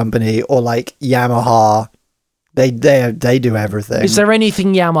fridge company or like Yamaha. They do everything. Is there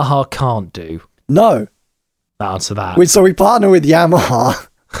anything Yamaha can't do? No. Answer that. So we partner with Yamaha.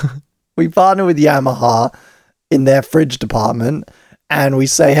 We partner with Yamaha in their fridge department, and we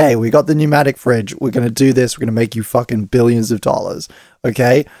say, hey, we got the pneumatic fridge. We're going to do this. We're going to make you fucking billions of dollars.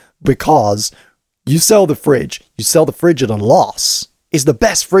 Okay? Because you sell the fridge at a loss. It's the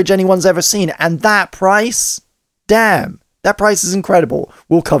best fridge anyone's ever seen. And that price, damn, that price is incredible.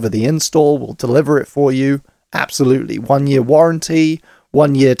 We'll cover the install. We'll deliver it for you. Absolutely. 1 year warranty,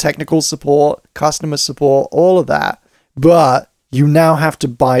 1 year technical support, customer support, all of that. But you now have to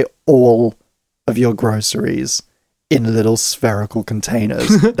buy all of your groceries in little spherical containers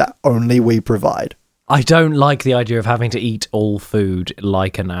that only we provide. I don't like the idea of having to eat all food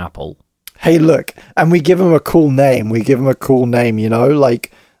like an apple. Hey, look, and we give them a cool name. You know,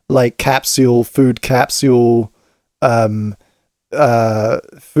 like capsule, food capsule, food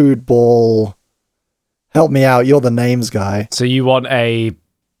ball. Help me out. You're the names guy. So you want a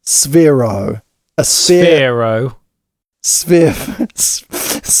Sphero. Sphero. Sphere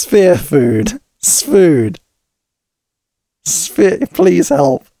food. Sphere. Please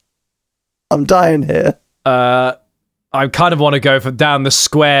help. I'm dying here. I kind of want to go down the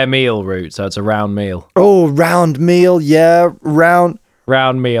square meal route, so it's a round meal. Oh, round meal, yeah, round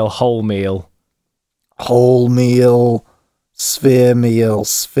meal, whole meal, sphere meal,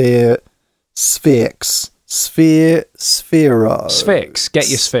 Sphero. Sphinx. Get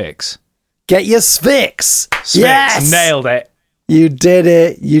your Sphinx. Get your Sphinx. Yes, nailed it. You did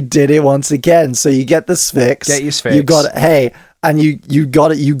it once again. So you get the Sphinx. Get your Sphinx. You got it. Hey. And you got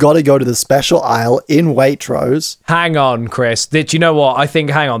to go to the special aisle in Waitrose. Hang on, Chris. You know what? I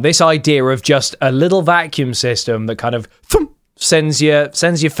think, hang on. This idea of just a little vacuum system that kind of sends your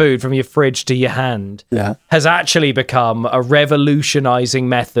food from your fridge to your hand has actually become a revolutionizing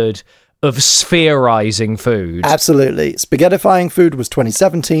method of spherizing food. Absolutely. Spaghettifying food was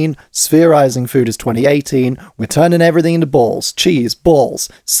 2017. Spherizing food is 2018. We're turning everything into balls. Cheese, balls.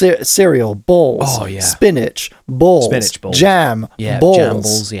 Cereal, balls. Oh, yeah. Spinach, balls. Jam, balls. Jam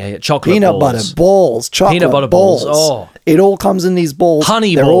balls, yeah. Chocolate Peanut balls. butter, balls. Chocolate Peanut butter balls. Oh. It all comes in these balls.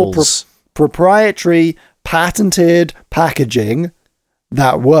 Honey They're balls. all proprietary, patented packaging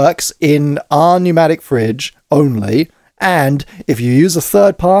that works in our pneumatic fridge only. And if you use a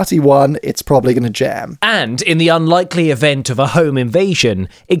third-party one, it's probably going to jam. And in the unlikely event of a home invasion,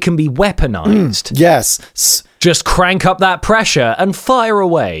 it can be weaponized. Yes. Just crank up that pressure and fire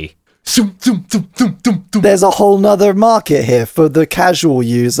away. There's a whole nother market here for the casual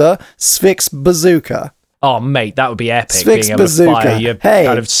user, Sphinx Bazooka. Oh, mate, that would be epic. Sphinx being able Bazooka. to fire your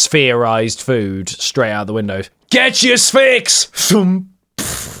kind of spherized food straight out the window. Get your Sphinx!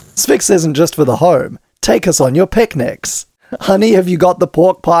 Sphinx isn't just for the home. Take us on your picnics. Honey, have you got the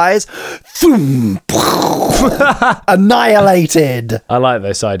pork pies? Annihilated. I like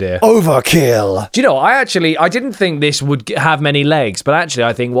this idea. Overkill. Do you know, I didn't think this would have many legs, but actually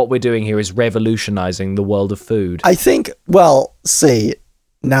I think what we're doing here is revolutionizing the world of food. I think, now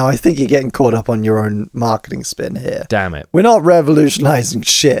I think you're getting caught up on your own marketing spin here. Damn it. We're not revolutionizing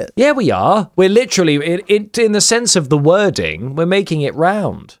shit. Yeah, we are. We're literally, in the sense of the wording, we're making it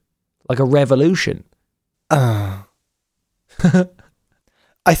round. Like a revolution. I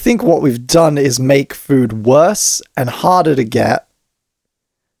think what we've done is make food worse and harder to get.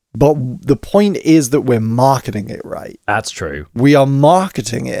 But the point is that we're marketing it right. That's true. We are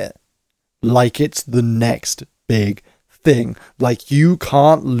marketing it like it's the next big thing. Like you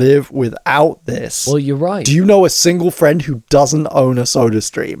can't live without this. Well, you're right. Do you know a single friend who doesn't own a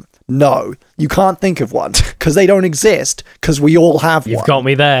SodaStream? No, you can't think of one because they don't exist because we all have one. You've got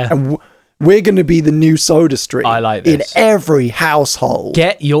me there. And We're going to be the new Soda Stream. I like this. In every household.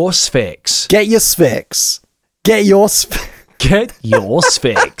 Get your Sphinx. Get your Sphinx. Get your Sphinx. Get your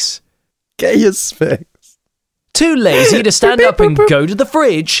Sphinx. Get your Sphinx. Too lazy to stand up and go to the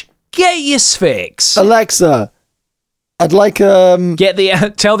fridge? Get your Sphinx. Alexa, I'd like tell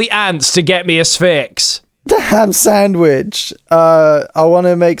the ants to get me a Sphinx. the ham sandwich. I want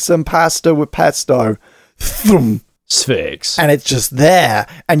to make some pasta with pesto. Thrum. Sphinx. And it's just there,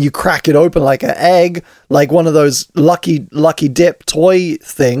 and you crack it open like an egg, like one of those lucky dip toy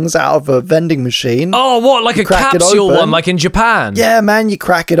things out of a vending machine. Oh, what? Like a capsule one, like in Japan? Yeah, man, you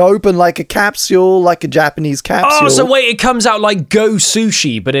crack it open like a capsule, like a Japanese capsule. Oh, so wait, it comes out like Go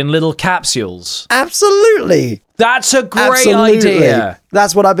Sushi, but in little capsules. Absolutely. That's a great idea.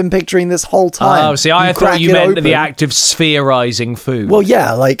 That's what I've been picturing this whole time. Oh, see, I thought you meant the act of spherizing food. Well,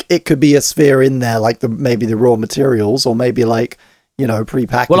 yeah, like it could be a sphere in there, like maybe the raw materials, or maybe like,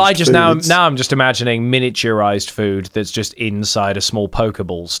 prepackaged. Well, I just foods. now I'm just imagining miniaturized food that's just inside a small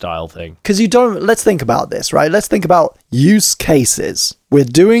Pokeball style thing. Because let's think about this, right? Let's think about use cases. We're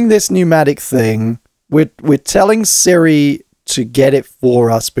doing this pneumatic thing. We're telling Siri to get it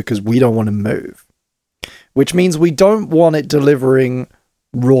for us because we don't want to move. Which means we don't want it delivering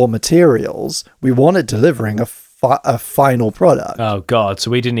raw materials. We want it delivering a final product. Oh, God.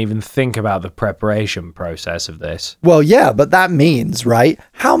 So we didn't even think about the preparation process of this. Well, yeah, but that means, right?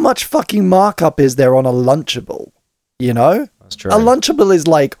 How much fucking markup is there on a Lunchable? That's true. A Lunchable is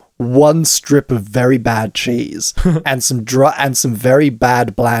like one strip of very bad cheese and some very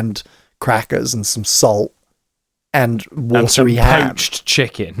bad bland crackers and some salt and watery ham. Poached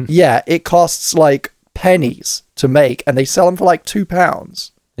chicken. Yeah, it costs like pennies to make, and they sell them for like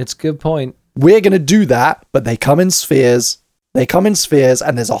 £2. It's a good point. We're going to do that, but they come in spheres.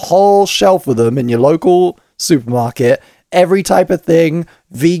 And there's a whole shelf of them in your local supermarket. Every type of thing,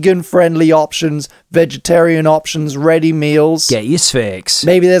 vegan-friendly options, vegetarian options, ready meals. Get your Sphinx.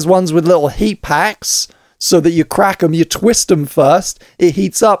 Maybe there's ones with little heat packs so that you crack them, you twist them first, it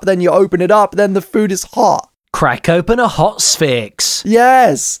heats up, then you open it up, then the food is hot. Crack open a hot Sphinx.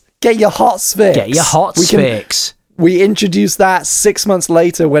 Yes. Get your hot Sphinx. Get your hot Sphinx. We introduce that 6 months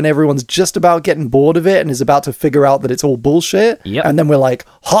later when everyone's just about getting bored of it and is about to figure out that it's all bullshit. Yep. And then we're like,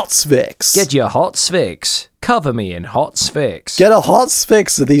 hot Sphinx. Get your hot Sphinx. Cover me in hot Sphinx. Get a hot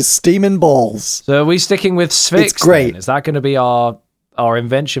Sphinx of these steaming balls. So are we sticking with Sphinx? It's great. Then? Is that going to be our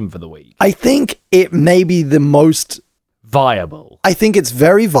invention for the week? I think it may be the most viable. I think it's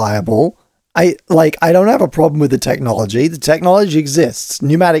very viable. I don't have a problem with the technology. The technology exists.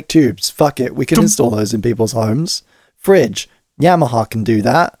 Pneumatic tubes, fuck it. We can install those in people's homes. Fridge, Yamaha can do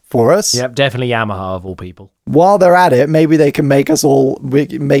that for us. Yep, definitely Yamaha of all people. While they're at it, maybe they can make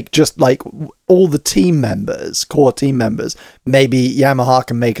just like all the team members, core team members. Maybe Yamaha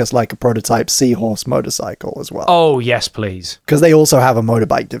can make us like a prototype Seahorse motorcycle as well. Oh, yes, please. Because they also have a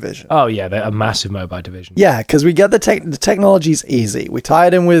motorbike division. Oh, yeah, they're a massive motorbike division. Yeah, because we get the technology's easy. We tie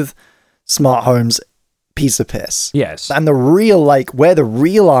it in with smart homes, piece of piss. Yes. And the real, where the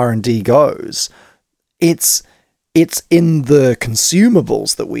real R&D goes, it's in the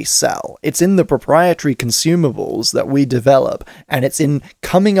consumables that we sell. It's in the proprietary consumables that we develop. And it's in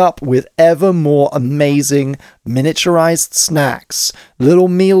coming up with ever more amazing miniaturized snacks, little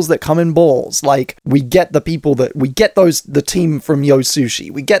meals that come in balls. Like we get the team from Yo Sushi.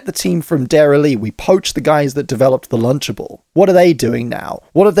 We get the team from Dairy Lee. We poach the guys that developed the Lunchable. What are they doing now?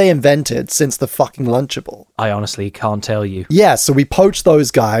 What have they invented since the fucking Lunchable? I honestly can't tell you. Yeah, so we poach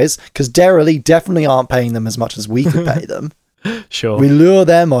those guys because Dairy Lee definitely aren't paying them as much as we could pay them. Sure. We lure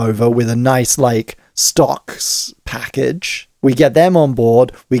them over with a nice stocks package. We get them on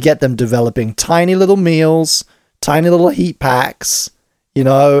board. We get them developing tiny little meals, tiny little heat packs,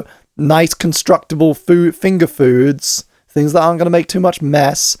 nice constructible finger foods, things that aren't going to make too much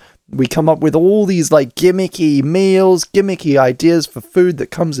mess. We come up with all these gimmicky meals, gimmicky ideas for food that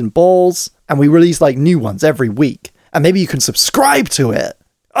comes in balls, and we release new ones every week. And maybe you can subscribe to it.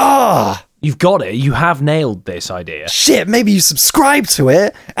 You've got it. You have nailed this idea. Shit, maybe you subscribe to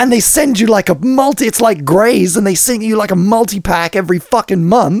it, and they send you it's like Graze, and they send you a multi-pack every fucking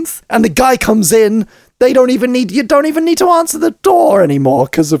month, and the guy comes in, you don't even need to answer the door anymore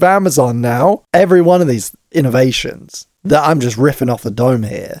because of Amazon now. Every one of these innovations that I'm just riffing off the dome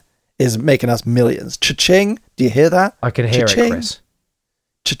here is making us millions. Cha-ching, do you hear that? I can hear Cha-ching. it, Chris.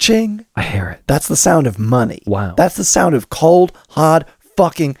 Cha-ching. I hear it. That's the sound of money. Wow. That's the sound of cold, hard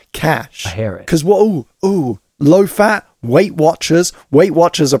fucking cash. I hear it. Because low fat, Weight Watchers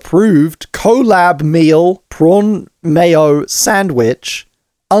approved collab meal prawn mayo sandwich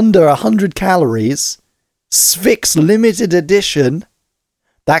under 100 calories, Sphinx limited edition.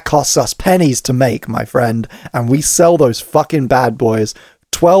 That costs us pennies to make, my friend, and we sell those fucking bad boys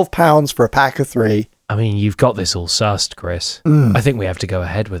 £12 for a pack of 3. I mean, you've got this all sussed, Chris. I think we have to go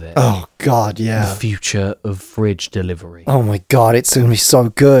ahead with it. Oh, God, yeah. The future of fridge delivery. Oh, my God, it's going to be so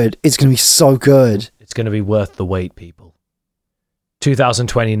good. It's going to be so good. It's going to be worth the wait, people.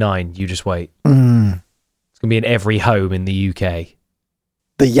 2029, you just wait. It's going to be in every home in the UK.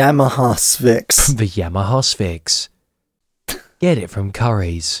 The Yamaha Sphinx. The Yamaha Sphinx. Get it from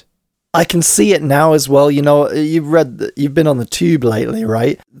Curry's. I can see it now as well. You know, you've been on the tube lately,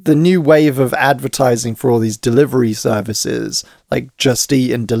 right? The new wave of advertising for all these delivery services like Just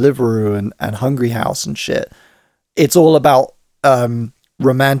Eat and Deliveroo and Hungry House and shit. It's all about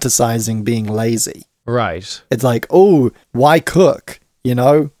romanticizing being lazy. Right. It's like, oh, why cook? You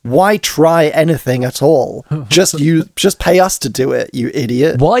know, why try anything at all? Just pay us to do it, you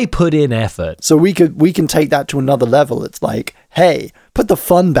idiot. Why put in effort? So we can take that to another level. It's like, hey, put the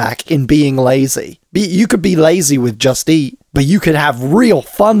fun back in being lazy. You could be lazy with Just Eat, but you could have real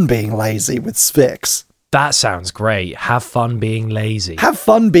fun being lazy with Sphinx. That sounds great. Have fun being lazy. Have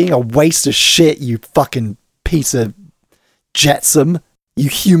fun being a waste of shit, you fucking piece of jetsam. You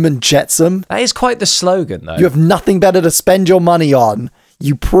human jetsam. That is quite the slogan, though. You have nothing better to spend your money on,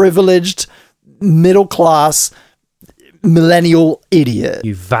 you privileged, middle-class, millennial idiot.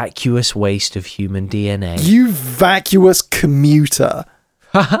 You vacuous waste of human DNA. You vacuous commuter.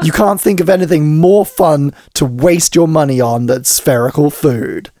 You can't think of anything more fun to waste your money on than spherical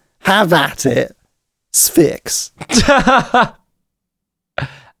food. Have at it. Sphinx.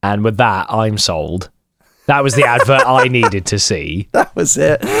 And with that, I'm sold. That was the advert I needed to see. That was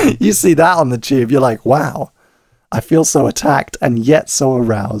it. You see that on the tube, you're like, wow, I feel so attacked and yet so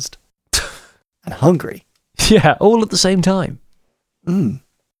aroused. And hungry. Yeah, all at the same time.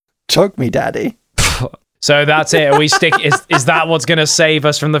 Choke me, daddy. So that's it. Are we is that what's going to save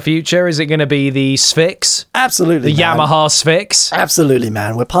us from the future? Is it going to be the Sphinx? Absolutely, The man. Yamaha Sphinx? Absolutely,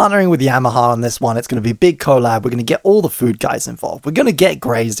 man. We're partnering with Yamaha on this one. It's going to be a big collab. We're going to get all the food guys involved. We're going to get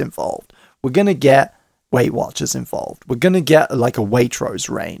Grazed involved. We're going to get Weight Watchers involved. We're going to get like a Waitrose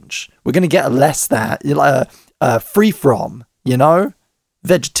range. We're going to get a less that, free from, you know,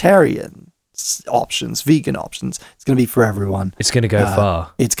 vegetarian options, vegan options. It's going to be for everyone. It's going to go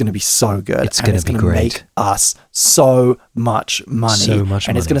far. It's going to be so good. It's going to be great. Make us so much money. So much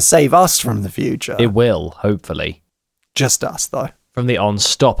and money. it's going to save us from the future. It will, hopefully. Just us, though. From the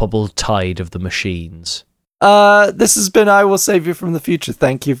unstoppable tide of the machines. This has been I Will Save You from the Future.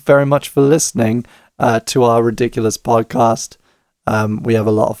 Thank you very much for listening to our ridiculous podcast. We have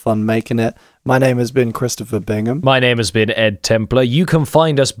a lot of fun making it. My name has been Christopher Bingham. My name has been Ed Templar. You can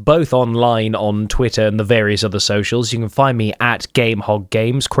find us both online on Twitter and the various other socials. You can find me at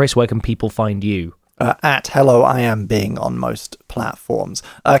GameHogGames. Chris, where can people find you? At Hello I Am Bing on most platforms.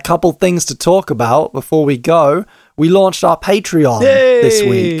 A couple things to talk about before we go. We launched our Patreon this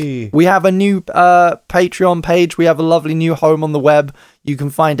week. We have a new Patreon page. We have a lovely new home on the web. You can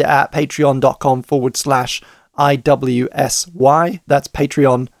find it at patreon.com/IWSY. That's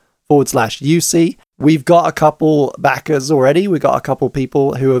Patreon/UC. We've got a couple backers already. We've got a couple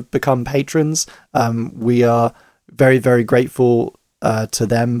people who have become patrons. We are very, very grateful to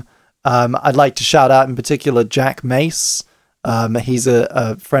them. I'd like to shout out in particular Jack Mace. He's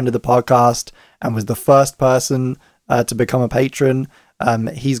a friend of the podcast and was the first person to become a patron.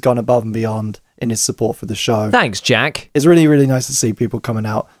 He's gone above and beyond in his support for the show. Thanks, Jack. It's really, really nice to see people coming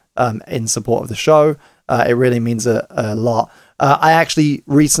out in support of the show. It really means a lot. I actually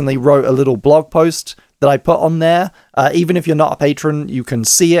recently wrote a little blog post that I put on there. Even if you're not a patron, you can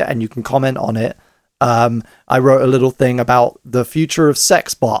see it and you can comment on it. I wrote a little thing about the future of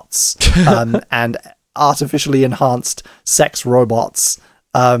sex bots and artificially enhanced sex robots.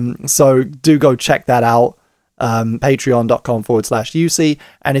 So do go check that out. Patreon.com/UC.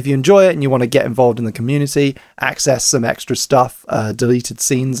 And if you enjoy it and you want to get involved in the community, access some extra stuff, deleted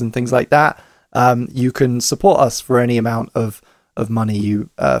scenes and things like that, you can support us for any amount of money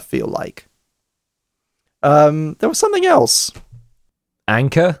you feel like. There was something else.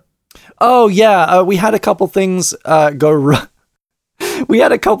 Anchor? Oh yeah, we had a couple things go wrong. We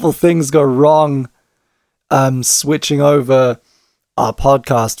had a couple things go wrong. Switching over our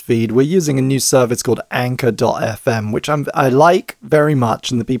podcast feed, we're using a new service called Anchor.fm, which I like very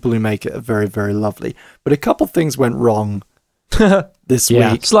much, and the people who make it are very, very lovely. But a couple things went wrong this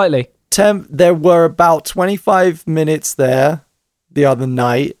week. Slightly. There were about 25 minutes there the other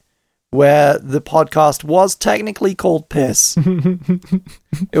night where the podcast was technically called Piss.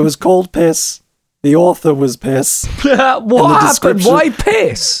 It was called Piss. The author was Piss. What happened? Why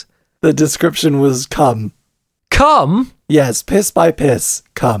piss? The description was cum. Cum? Yes, Piss by Piss,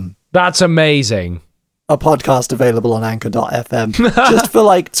 come. That's amazing. A podcast available on anchor.fm just for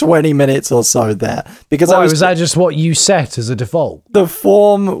like 20 minutes or so there. Because was that just what you set as a default? The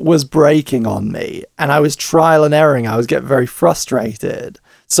form was breaking on me and I was trial and erroring. I was getting very frustrated.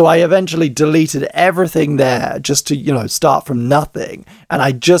 So I eventually deleted everything there just to, start from nothing. And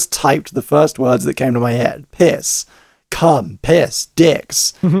I just typed the first words that came to my head. Piss, cum, piss,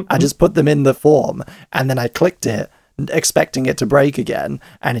 dicks. I just put them in the form and then I clicked it, expecting it to break again,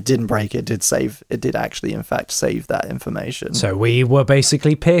 and it didn't break. It did actually in fact save that information. So we were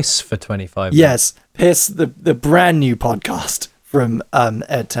basically Piss for 25 minutes. Yes, Piss, the brand new podcast from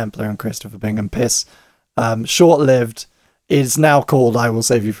Ed Templar and Christopher Bingham. Piss, short-lived, is now called I Will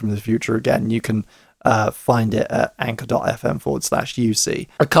Save You From the Future Again. You can find it at anchor.fm/UC.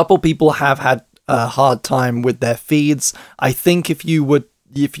 A couple people have had a hard time with their feeds. I think if you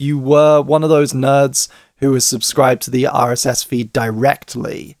were one of those nerds who was subscribed to the RSS feed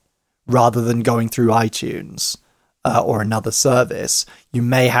directly rather than going through iTunes or another service, you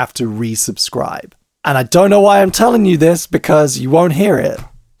may have to resubscribe. And I don't know why I'm telling you this, because you won't hear it.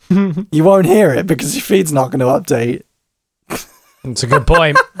 You won't hear it because your feed's not going to update. That's a good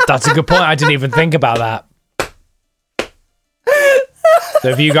point. That's a good point. I didn't even think about that. So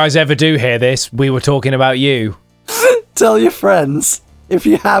if you guys ever do hear this, we were talking about you. Tell your friends, if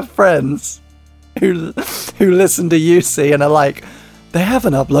you have friends who listen to UC and are like, they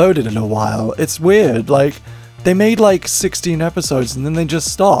haven't uploaded in a while. It's weird. Like, they made like 16 episodes and then they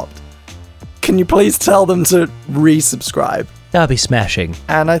just stopped. Can you please tell them to resubscribe? That'll be smashing.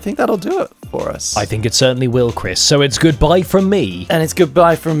 And I think that'll do it for us. I think it certainly will, Chris. So it's goodbye from me. And it's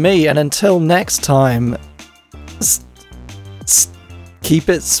goodbye from me. And until next time, keep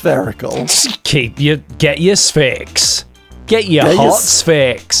it spherical. Get your Sphinx. Get your hot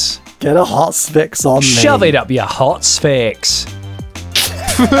Sphinx. Get a hot Sphinx on me. Shove it up your hot Sphinx.